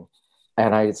singing.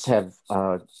 And I just have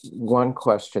one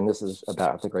question. This is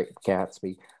about the Great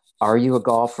Gatsby. Are you a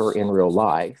golfer in real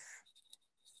life?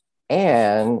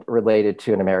 And related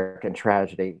to An American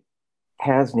Tragedy,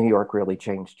 has New York really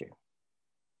changed you?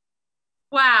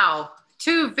 Wow,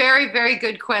 two very, very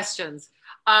good questions.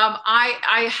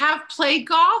 I have played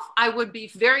golf. I would be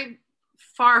very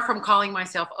far from calling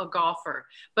myself a golfer,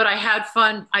 but I had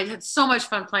fun. I had so much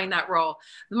fun playing that role.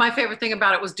 My favorite thing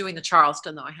about it was doing the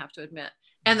Charleston, though, I have to admit,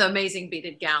 and the amazing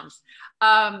beaded gowns.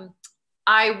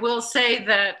 I will say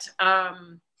that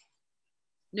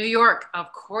New York,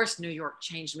 of course, New York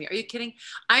changed me. Are you kidding?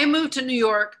 I moved to New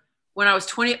York when I was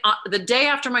 20, the day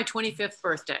after my 25th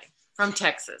birthday from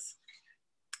Texas.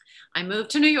 I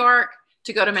moved to New York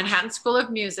to go to Manhattan School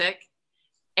of Music.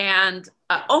 And,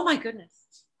 oh my goodness.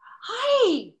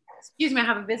 Hi. Excuse me, I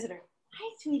have a visitor.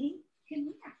 Hi, sweetie. Come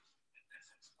here.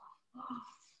 Oh,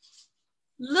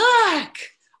 look.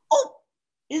 Oh,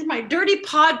 this is my dirty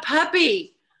pod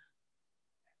puppy.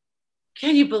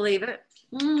 Can you believe it?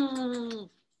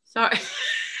 Sorry.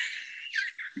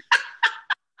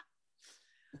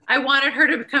 I wanted her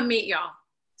to come meet y'all.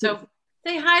 So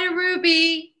say hi to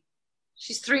Ruby.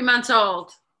 She's 3 months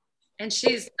old and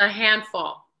she's a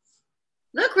handful.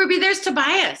 Look, Ruby, there's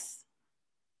Tobias.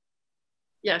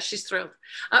 Yeah, she's thrilled.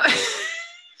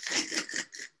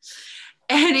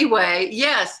 Anyway,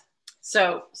 yes.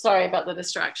 So sorry about the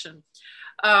distraction.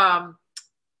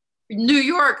 New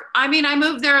York, I mean, I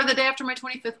moved there the day after my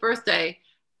 25th birthday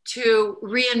to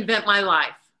reinvent my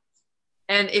life.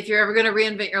 And if you're ever going to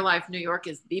reinvent your life, New York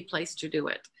is the place to do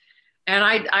it. And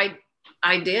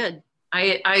I did.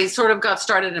 I sort of got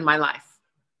started in my life.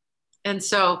 And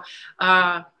so,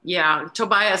 yeah,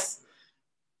 Tobias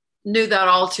knew that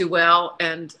all too well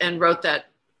and wrote that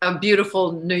a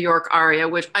beautiful New York aria,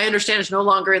 which I understand is no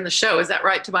longer in the show. Is that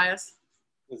right, Tobias?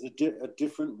 It's a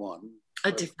different one.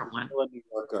 A different one. A New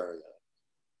York aria.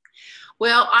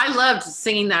 Well, I loved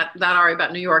singing that aria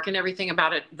about New York, and everything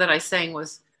about it that I sang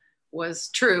was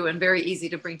true and very easy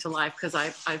to bring to life because I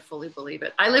fully believe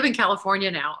it. I live in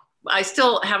California now. I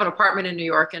still have an apartment in New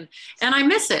York, and I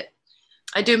miss it.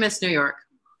 I do miss New York,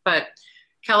 but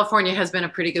California has been a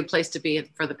pretty good place to be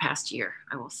for the past year,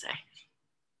 I will say.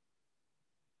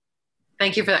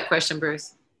 Thank you for that question,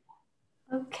 Bruce.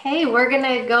 Okay, we're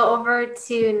gonna go over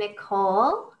to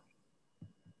Nicole.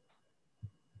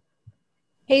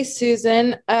 Hey,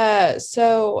 Susan.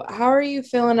 So how are you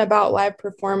feeling about live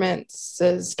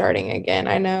performances starting again?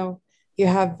 I know you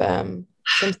have some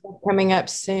stuff coming up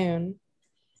soon.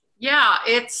 Yeah,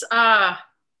 it's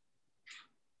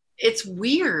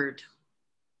weird.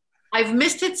 I've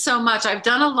missed it so much. I've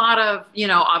done a lot of,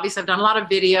 obviously I've done a lot of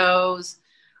videos.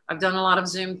 I've done a lot of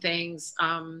Zoom things.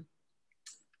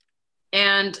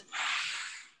 And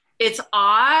it's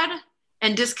odd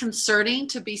and disconcerting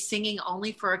to be singing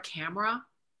only for a camera.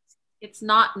 It's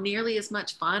not nearly as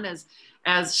much fun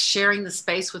as sharing the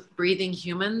space with breathing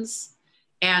humans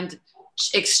and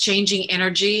exchanging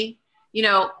energy.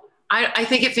 I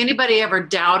think if anybody ever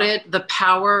doubted the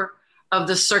power of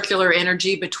the circular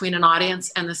energy between an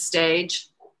audience and the stage,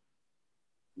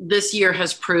 this year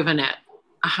has proven it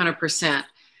 100%.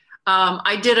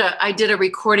 I did a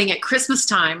recording at Christmas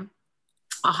time,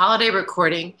 a holiday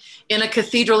recording in a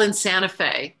cathedral in Santa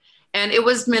Fe. And it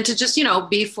was meant to just,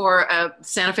 be for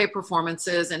Santa Fe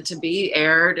performances and to be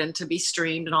aired and to be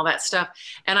streamed and all that stuff.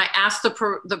 And I asked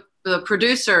the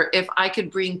producer if I could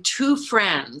bring 2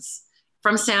 friends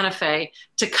from Santa Fe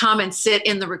to come and sit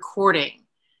in the recording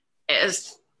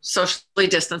as socially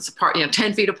distanced apart,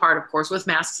 10 feet apart, of course, with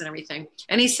masks and everything.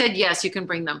 And he said, yes, you can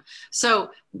bring them. So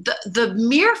the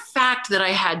mere fact that I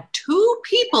had 2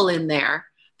 people in there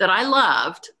that I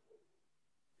loved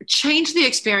changed the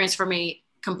experience for me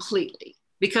completely,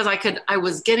 because I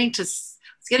was getting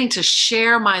to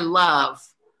share my love,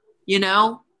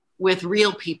 with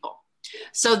real people.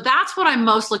 So that's what I'm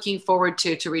most looking forward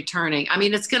to returning. I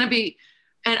mean, it's going to be,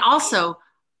 and also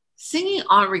singing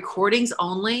on recordings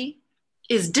only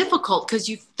is difficult because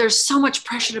there's so much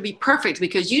pressure to be perfect,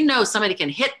 because somebody can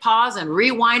hit pause and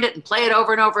rewind it and play it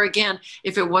over and over again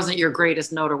if it wasn't your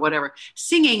greatest note or whatever.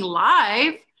 Singing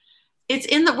live,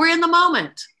 we're in the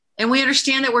moment and we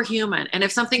understand that we're human. And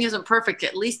if something isn't perfect,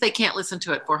 at least they can't listen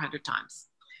to it 400 times.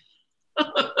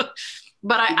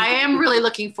 But I am really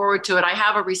looking forward to it. I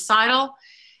have a recital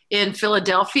in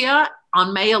Philadelphia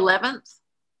on May 11th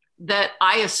that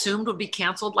I assumed would be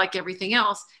canceled like everything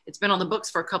else. It's been on the books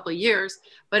for a couple of years,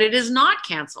 but it is not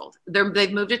canceled.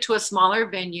 They've moved it to a smaller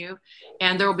venue,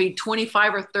 and there will be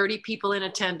 25 or 30 people in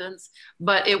attendance,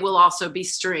 but it will also be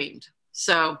streamed.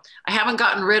 So I haven't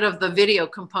gotten rid of the video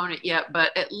component yet,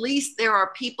 but at least there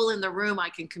are people in the room I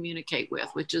can communicate with,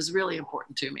 which is really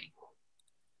important to me.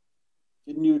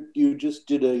 Didn't you just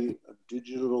did a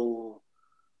digital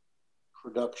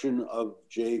production of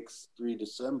Jake's 3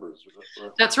 Decembers?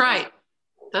 That's right.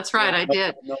 That's right. I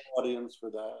did. No audience for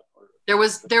that. There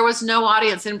was no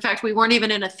audience. In fact, we weren't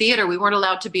even in a theater. We weren't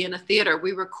allowed to be in a theater.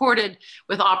 We recorded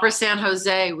with Opera San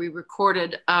Jose. We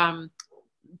recorded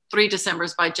 3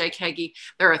 Decembers by Jake Heggie.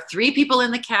 There are 3 people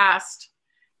in the cast,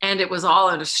 and it was all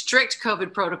under strict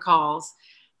COVID protocols.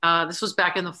 This was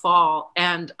back in the fall,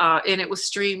 and it was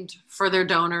streamed for their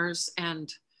donors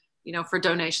and, for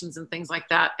donations and things like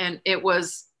that. And it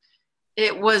was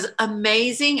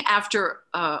amazing after,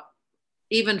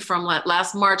 even from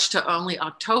last March to only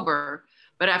October,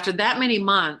 but after that many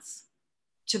months,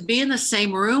 to be in the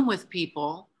same room with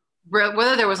people,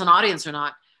 whether there was an audience or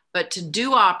not, but to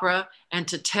do opera and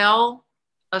to tell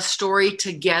a story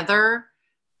together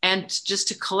and just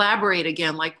to collaborate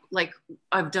again, like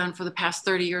I've done for the past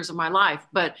 30 years of my life.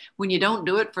 But when you don't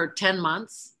do it for 10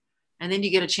 months and then you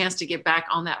get a chance to get back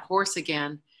on that horse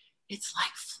again, it's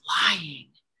like flying.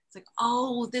 It's like,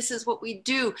 oh, this is what we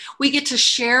do. We get to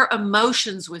share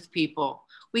emotions with people.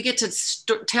 We get to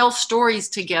tell stories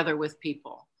together with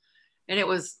people. And it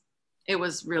was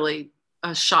really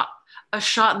a shot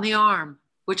in the arm,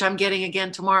 which I'm getting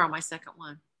again tomorrow, my second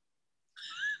one.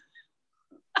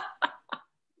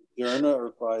 Moderna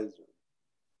or Pfizer?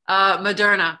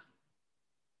 Moderna.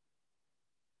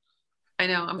 I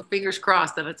know. I'm fingers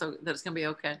crossed that it's going to be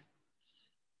okay.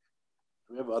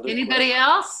 Do we have other Anybody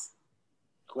else?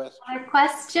 Other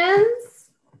questions?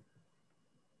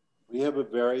 We have a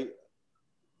very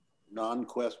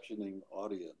non-questioning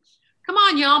audience. Come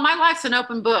on, y'all. My life's an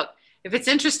open book. If it's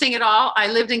interesting at all, I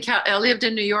lived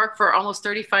in New York for almost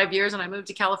 35 years, and I moved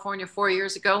to California 4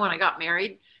 years ago when I got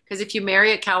married. Because if you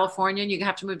marry a Californian, you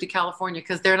have to move to California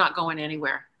because they're not going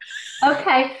anywhere.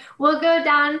 Okay, we'll go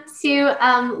down to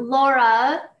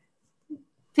Laura.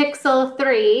 Pixel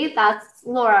 3, that's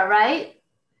Laura, right?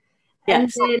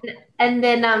 Yes. And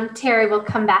then Terry will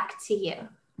come back to you.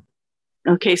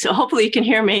 Okay, so hopefully you can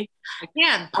hear me. I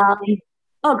can.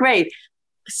 Oh, great.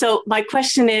 So my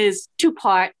question is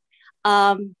two-part.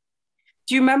 Do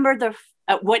you remember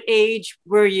at what age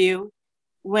were you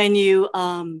when you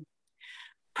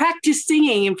practiced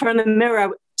singing in front of the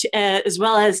mirror as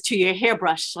well as to your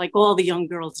hairbrush, like all the young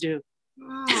girls do?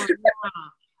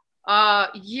 Oh,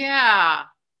 yeah.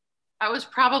 I was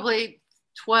probably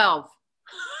 12.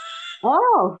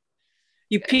 Oh,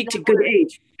 you peaked at good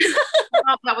age.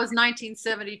 That was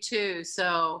 1972.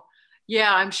 So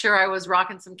yeah, I'm sure I was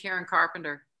rocking some Karen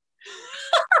Carpenter.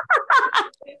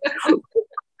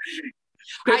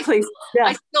 Great place. Yeah.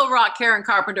 I still rock Karen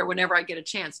Carpenter whenever I get a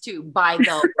chance to, by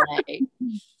the way.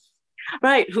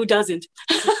 Right, who doesn't?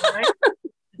 Right?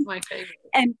 It's my favorite.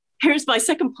 And here's my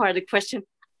second part of the question.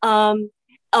 There's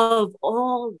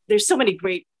so many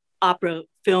great opera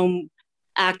film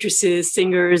actresses,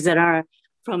 singers that are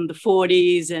from the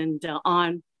 40s and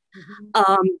on.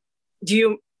 Mm-hmm. Do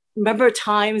you remember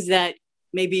times that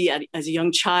maybe as a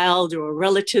young child or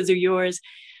relatives of yours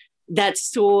that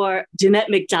saw Jeanette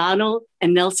MacDonald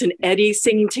and Nelson Eddy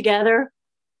singing together,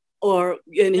 and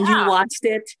you watched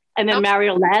it, and then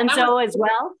Mario Lanzo as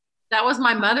well? That was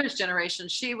my mother's generation.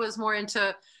 She was more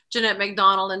into Jeanette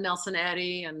MacDonald and Nelson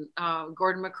Eddy and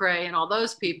Gordon McRae and all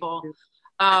those people.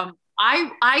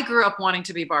 I grew up wanting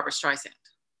to be Barbra Streisand.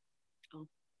 Oh,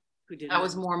 who did that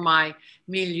was more my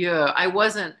milieu. I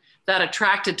wasn't that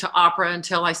attracted to opera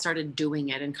until I started doing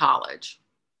it in college.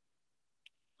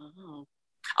 Oh.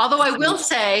 Although I will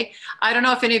say, I don't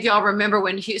know if any of y'all remember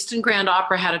when Houston Grand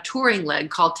Opera had a touring leg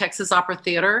called Texas Opera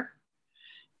Theater.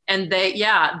 And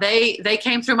they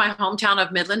came through my hometown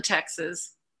of Midland,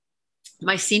 Texas,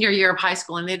 my senior year of high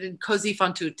school, and they did Così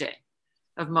fan tutte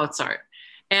of Mozart.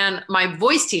 And my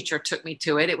voice teacher took me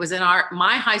to it. It was in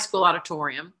my high school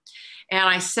auditorium. And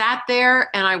I sat there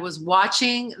and I was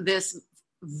watching this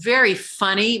very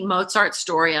funny Mozart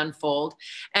story unfold.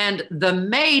 And the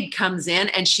maid comes in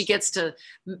and she gets to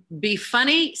be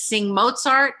funny, sing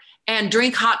Mozart, and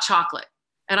drink hot chocolate.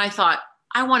 And I thought,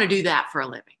 I want to do that for a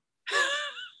living.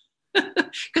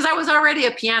 Because I was already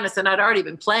a pianist and I'd already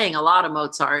been playing a lot of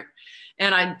Mozart.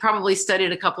 And I'd probably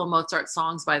studied a couple of Mozart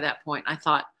songs by that point. I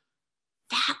thought,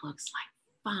 that looks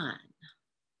like fun.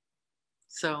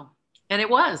 So, and it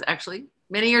was actually.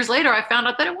 Many years later, I found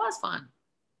out that it was fun.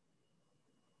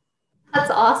 That's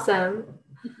awesome.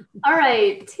 All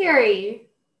right, Terry.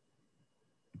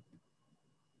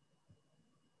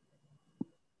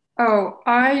 Oh,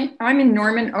 I'm in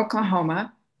Norman,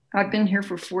 Oklahoma. I've been here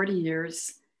for 40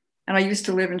 years. And I used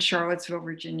to live in Charlottesville,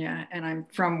 Virginia, and I'm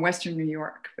from Western New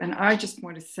York. And I just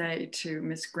want to say to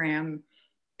Miss Graham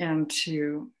and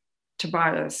to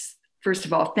Tobias, first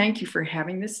of all, thank you for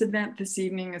having this event this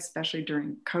evening, especially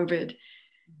during COVID.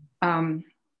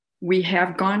 We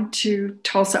have gone to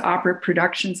Tulsa Opera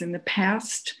productions in the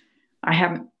past. There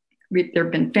have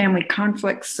been family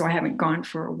conflicts, so I haven't gone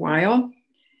for a while.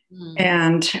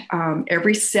 And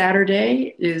every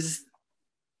Saturday is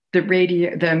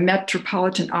the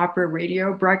Metropolitan Opera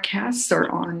radio broadcasts are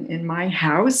on in my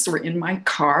house or in my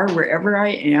car, wherever I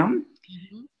am.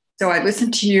 Mm-hmm. So I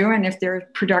listen to you, and if there are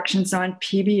productions on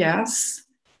PBS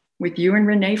with you and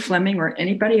Renee Fleming or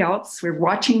anybody else, we're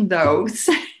watching those.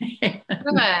 Good,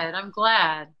 I'm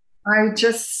glad. I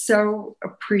just so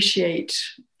appreciate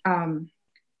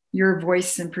your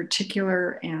voice in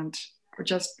particular, and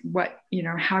just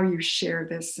how you share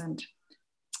this and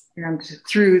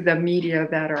through the media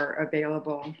that are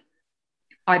available.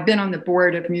 I've been on the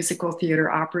board of Musical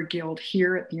Theater Opera Guild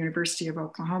here at the University of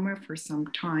Oklahoma for some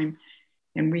time,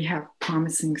 and we have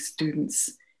promising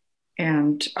students.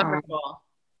 And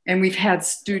we've had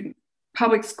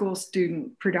public school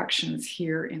student productions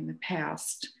here in the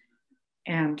past.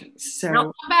 And so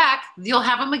they'll come back, you'll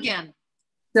have them again.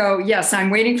 So yes, I'm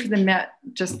waiting for the Met,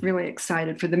 just really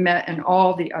excited for the Met and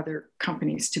all the other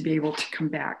companies to be able to come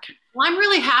back. Well, I'm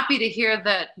really happy to hear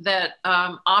that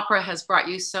opera has brought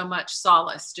you so much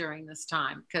solace during this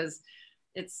time, because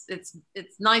it's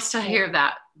nice to hear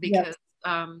that, because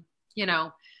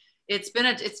it's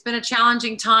been a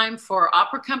challenging time for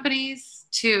opera companies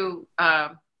to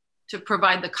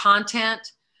provide the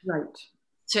content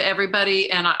to everybody,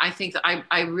 and I think that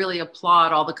I really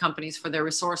applaud all the companies for their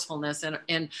resourcefulness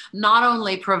and not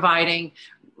only providing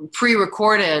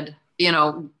pre-recorded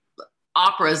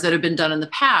operas that have been done in the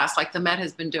past, like the Met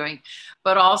has been doing,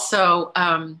 but also,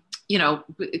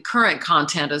 current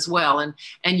content as well. And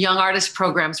young artist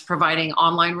programs providing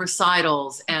online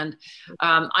recitals. And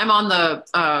I'm on the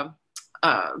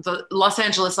the Los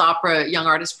Angeles Opera Young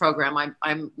Artist Program.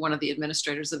 I'm one of the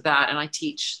administrators of that, and I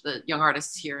teach the young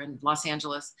artists here in Los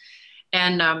Angeles.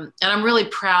 And I'm really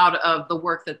proud of the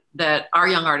work that our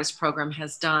Young Artist Program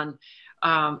has done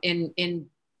in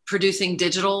producing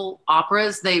digital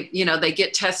operas. They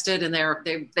get tested, and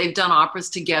they've done operas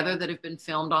together that have been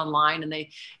filmed online,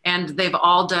 and they've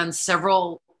all done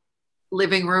several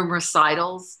living room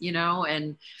recitals,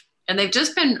 and they've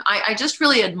just been, I just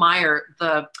really admire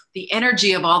the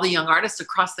energy of all the young artists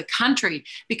across the country,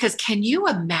 because can you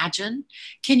imagine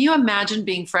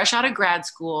being fresh out of grad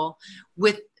school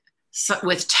with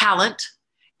talent,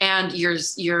 and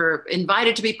you're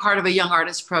invited to be part of a young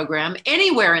artist program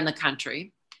anywhere in the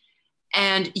country,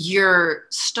 and your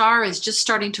star is just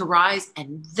starting to rise,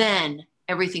 and then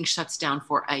everything shuts down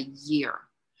for a year.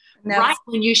 Right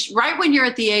when you're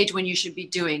at the age when you should be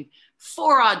doing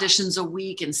 4 auditions a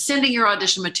week and sending your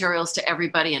audition materials to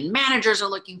everybody, and managers are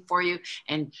looking for you,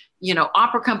 and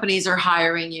opera companies are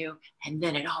hiring you, and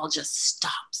then it all just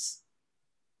stops.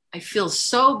 I feel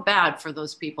so bad for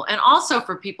those people, and also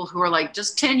for people who are like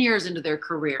just 10 years into their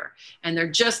career, and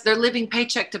they're living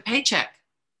paycheck to paycheck,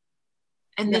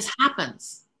 and this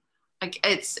happens. Like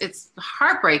it's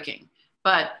heartbreaking,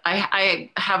 but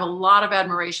I have a lot of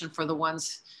admiration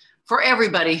for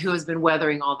everybody who has been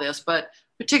weathering all this, but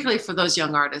particularly for those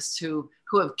young artists who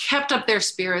have kept up their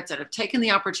spirits and have taken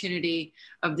the opportunity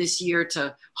of this year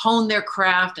to hone their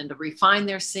craft and to refine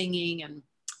their singing. And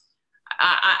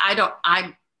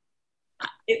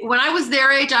when I was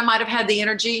their age, I might have had the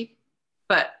energy,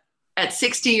 but at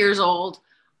 60 years old,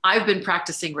 I've been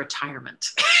practicing retirement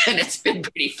and it's been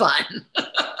pretty fun.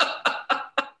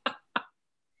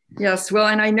 Yes, well,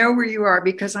 and I know where you are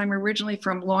because I'm originally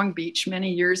from Long Beach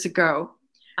many years ago.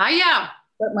 Yeah.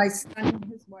 But my son and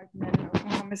his wife met in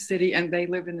Oklahoma City, and they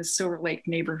live in the Silver Lake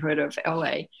neighborhood of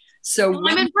LA. So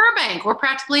I'm in Burbank. We're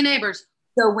practically neighbors.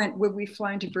 So when we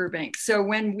fly into Burbank, so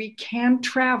when we can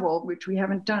travel, which we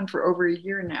haven't done for over a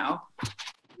year now,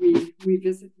 we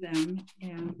visit them,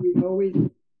 and we always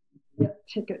get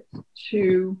tickets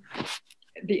to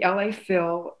the LA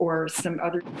Phil or some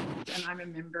other, and I'm a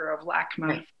member of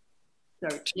LACMA.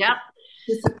 So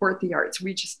to support the arts,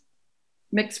 we just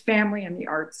mix family and the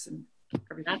arts and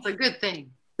everything. That's a good thing.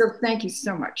 So thank you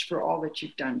so much for all that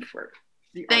you've done for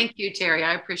the arts. Thank you, Terry.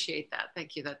 I appreciate that.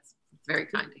 Thank you. That's very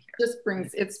kind to hear.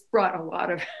 It's brought a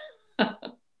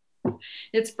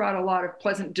lot of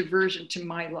pleasant diversion to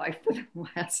my life for the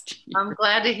last year. I'm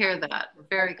glad to hear that.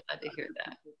 Very glad to hear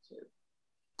that.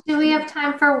 Do we have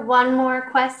time for one more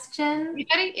question?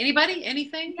 Anybody?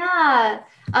 Anything? Yeah.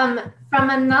 From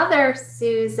another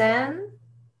Susan.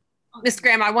 Miss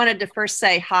Graham, I wanted to first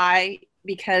say hi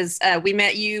because we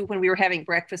met you when we were having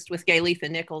breakfast with Gay Leaf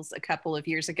and Nichols a couple of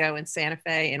years ago in Santa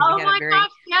Fe. And we had a very...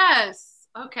 gosh, yes.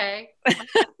 Okay.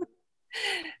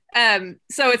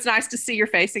 So it's nice to see your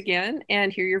face again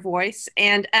and hear your voice.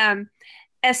 And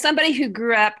as somebody who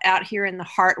grew up out here in the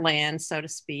heartland, so to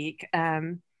speak,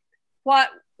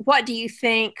 what do you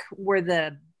think were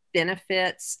the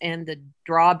benefits and the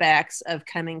drawbacks of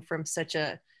coming from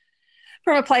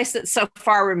from a place that's so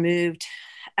far removed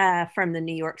from the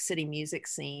New York City music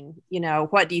scene?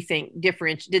 What do you think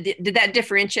did that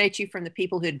differentiate you from the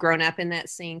people who had grown up in that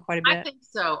scene quite a bit?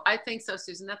 I think so,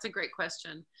 Susan. That's a great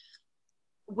question.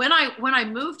 When I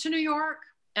moved to New York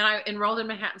and I enrolled in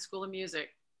Manhattan School of Music,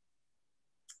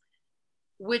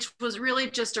 which was really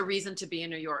just a reason to be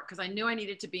in New York, because I knew I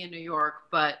needed to be in New York,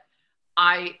 but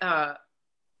I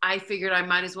figured I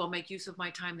might as well make use of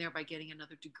my time there by getting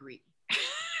another degree.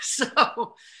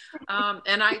 So,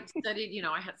 and I studied,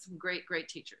 I had some great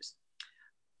teachers.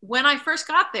 When I first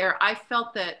got there, I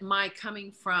felt that my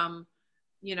coming from,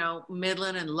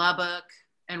 Midland and Lubbock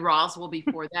and Roswell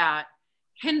before that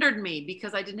hindered me,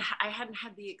 because I hadn't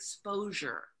had the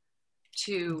exposure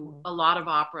to a lot of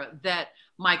opera that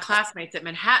my classmates at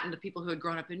Manhattan, the people who had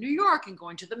grown up in New York and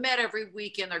going to the Met every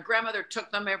weekend, their grandmother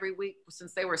took them every week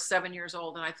since they were 7 years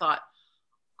old. And I thought,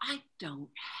 I don't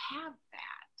have that.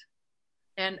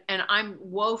 And I'm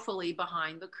woefully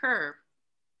behind the curve.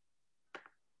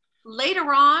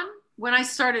 Later on, when I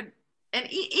started, and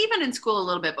even in school a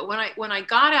little bit, but when I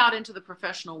got out into the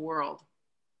professional world,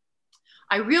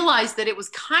 I realized that it was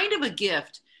kind of a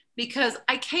gift, because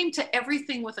I came to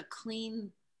everything with a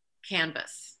clean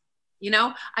canvas.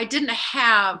 I didn't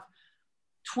have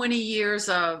 20 years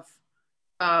of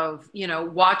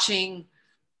watching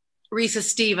Risa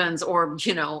Stevens or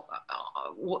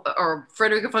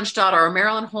Frederica von Stade or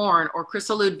Marilyn Horne or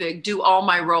Christa Ludwig do all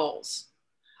my roles.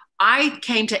 I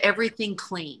came to everything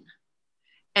clean.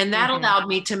 And that allowed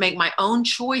me to make my own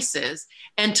choices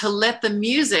and to let the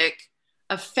music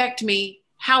affect me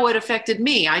how it affected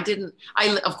me.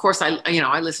 Of course,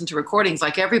 I listened to recordings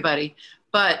like everybody,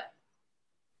 but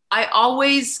I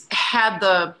always had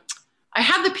the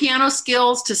piano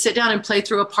skills to sit down and play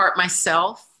through a part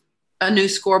myself, a new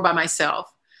score by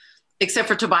myself, except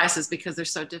for Tobias's because they're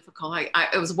so difficult.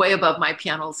 It was way above my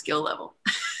piano skill level.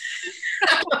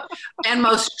 And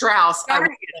most Strauss.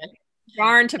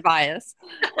 Darn Tobias.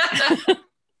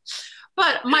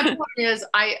 But my point is,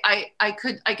 I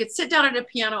could sit down at a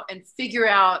piano and figure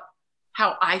out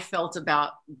how I felt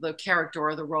about the character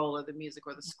or the role or the music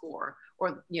or the score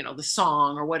or, you know, the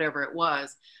song or whatever it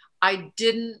was. I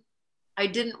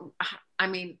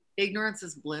mean, ignorance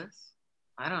is bliss.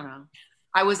 I don't know.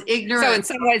 I was ignorant.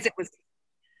 So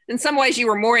in some ways you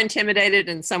were more intimidated,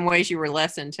 in some ways you were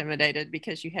less intimidated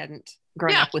because you hadn't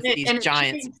grown up with these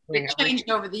giants. It changed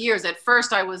over the years. At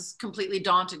first I was completely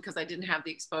daunted because I didn't have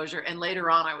the exposure, and later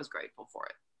on I was grateful for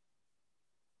it.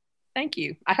 Thank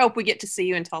you. I hope we get to see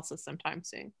you in Tulsa sometime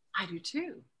soon. I do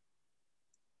too.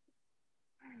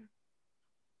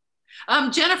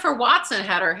 Jennifer Watson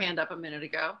had her hand up a minute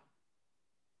ago.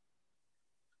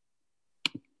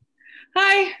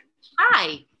 Hi.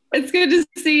 Hi. It's good to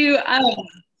see you.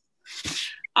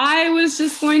 I was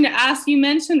just going to ask, you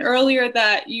mentioned earlier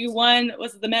that you won,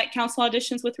 was it the Met Council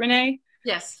auditions with Renee?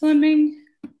 Yes. Fleming?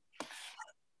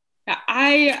 Yeah,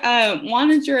 I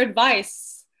wanted your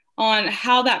advice on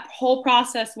how that whole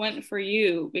process went for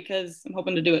you, because I'm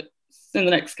hoping to do it in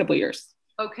the next couple of years.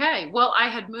 Okay. Well, I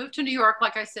had moved to New York,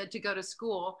 like I said, to go to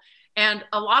school. And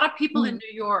a lot of people in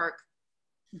New York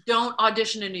don't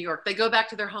audition in New York. They go back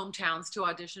to their hometowns to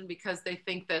audition because they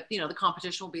think that, you know, the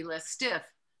competition will be less stiff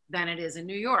than it is in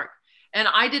New York. And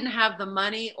I didn't have the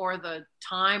money or the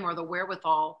time or the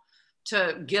wherewithal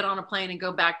to get on a plane and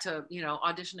go back to, you know,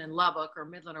 audition in Lubbock or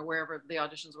Midland or wherever the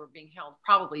auditions were being held,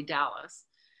 probably Dallas.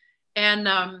 And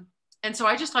so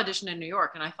I just auditioned in New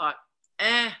York, and I thought,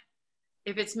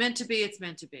 if it's meant to be, it's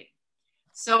meant to be.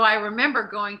 So I remember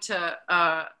going to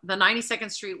the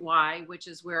 92nd Street Y, which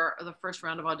is where the first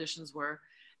round of auditions were.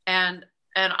 And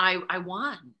I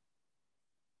won.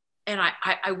 And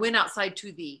I went outside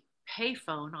to the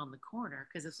payphone on the corner,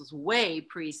 because this was way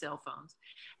pre-cell phones.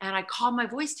 And I called my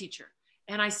voice teacher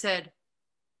and I said,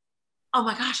 oh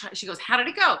my gosh. She goes, how did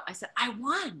it go? I said, I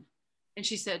won. And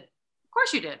she said, of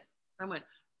course you did. I went,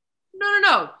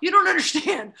 no, you don't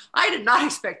understand. I did not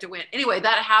expect to win. Anyway,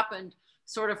 that happened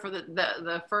sort of for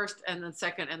the first and the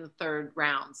second and the third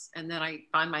rounds. And then I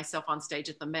find myself on stage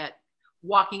at the Met,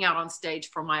 walking out on stage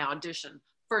for my audition.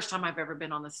 First time I've ever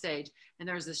been on the stage. And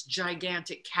there's this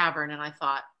gigantic cavern. And I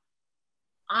thought,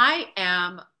 I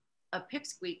am a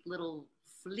pipsqueak little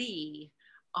flea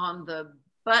on the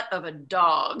butt of a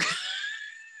dog.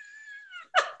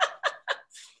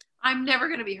 I'm never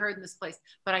going to be heard in this place.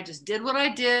 But I just did what I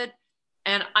did.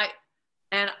 And I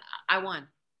won.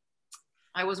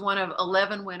 I was one of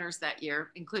 11 winners that year,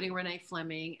 including Renee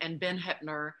Fleming and Ben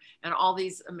Hepner and all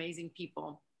these amazing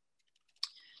people.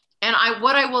 And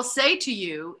what I will say to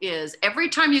you is, every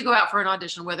time you go out for an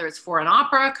audition, whether it's for an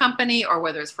opera company or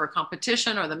whether it's for a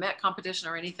competition or the Met competition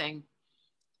or anything,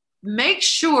 make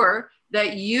sure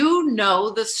that you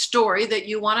know the story that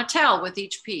you want to tell with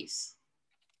each piece.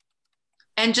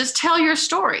 And just tell your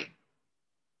story.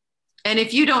 And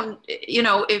if you don't, you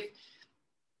know,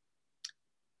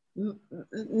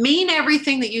 mean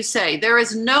everything that you say. There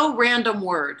is no random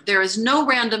word. There is no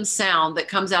random sound that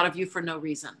comes out of you for no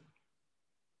reason.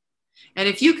 And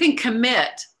if you can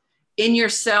commit in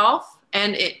yourself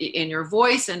and in your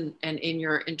voice and in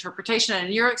your interpretation and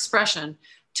in your expression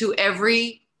to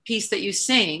every piece that you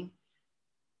sing,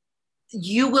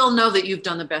 you will know that you've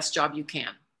done the best job you can.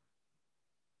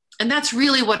 And that's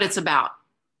really what it's about.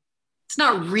 It's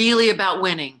not really about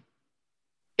winning.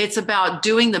 It's about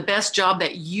doing the best job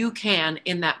that you can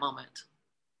in that moment.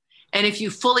 And if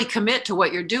you fully commit to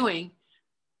what you're doing,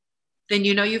 then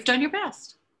you know you've done your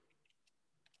best.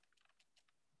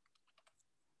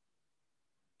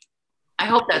 I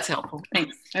hope that's helpful.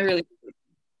 Thanks.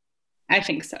 I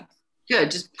think so. Good.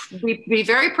 Just be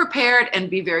very prepared and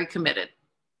be very committed.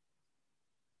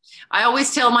 I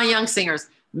always tell my young singers,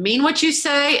 mean what you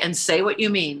say and say what you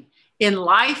mean, in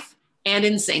life and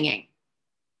in singing.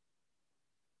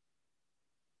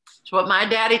 It's what my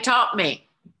daddy taught me.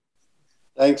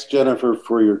 Thanks, Jennifer,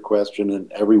 for your question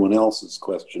and everyone else's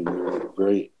question.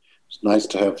 It's nice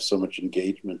to have so much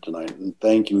engagement tonight. And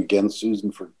thank you again,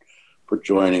 Susan, for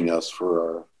joining us for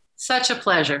our... Such a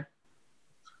pleasure.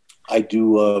 I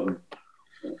do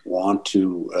want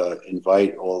to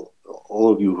invite all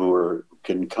of you who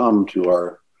can come to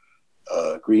our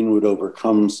Greenwood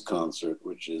Overcomes concert,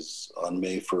 which is on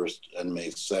May 1st and May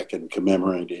 2nd,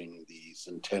 commemorating the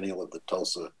centennial of the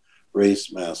Tulsa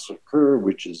Race Massacre,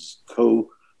 which is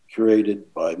co-curated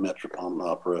by Metropolitan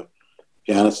Opera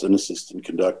pianist and assistant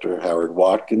conductor Howard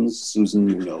Watkins. Susan,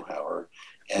 you know Howard.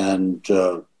 And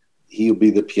he'll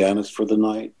be the pianist for the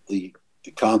night. The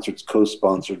concert's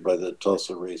co-sponsored by the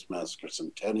Tulsa Race Massacre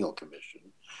Centennial Commission.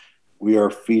 We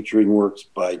are featuring works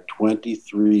by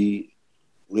 23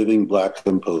 living Black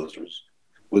composers,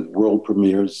 with world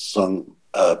premieres sung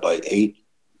by 8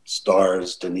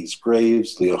 stars: Denise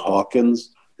Graves, Leah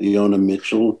Hawkins, Leona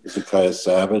Mitchell, Hezekiah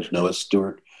Savage, Noah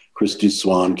Stewart, Christy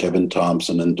Swan, Kevin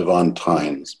Thompson, and Devon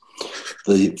Tynes.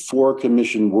 The 4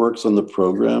 commissioned works on the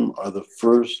program are the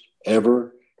first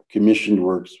ever commissioned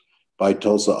works by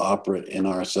Tulsa Opera in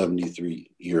our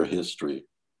 73-year history.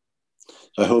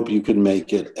 So I hope you can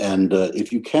make it. And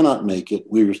if you cannot make it,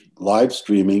 we're live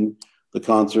streaming the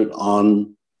concert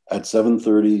at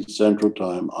 7:30 Central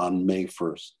Time on May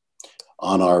 1st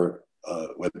on our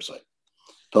website,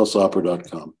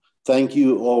 tulsaopera.com. Thank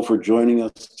you all for joining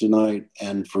us tonight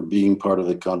and for being part of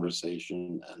the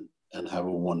conversation, and have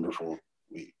a wonderful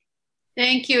week.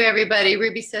 Thank you, everybody.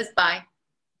 Ruby says bye.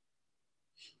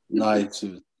 Night,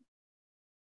 Susan.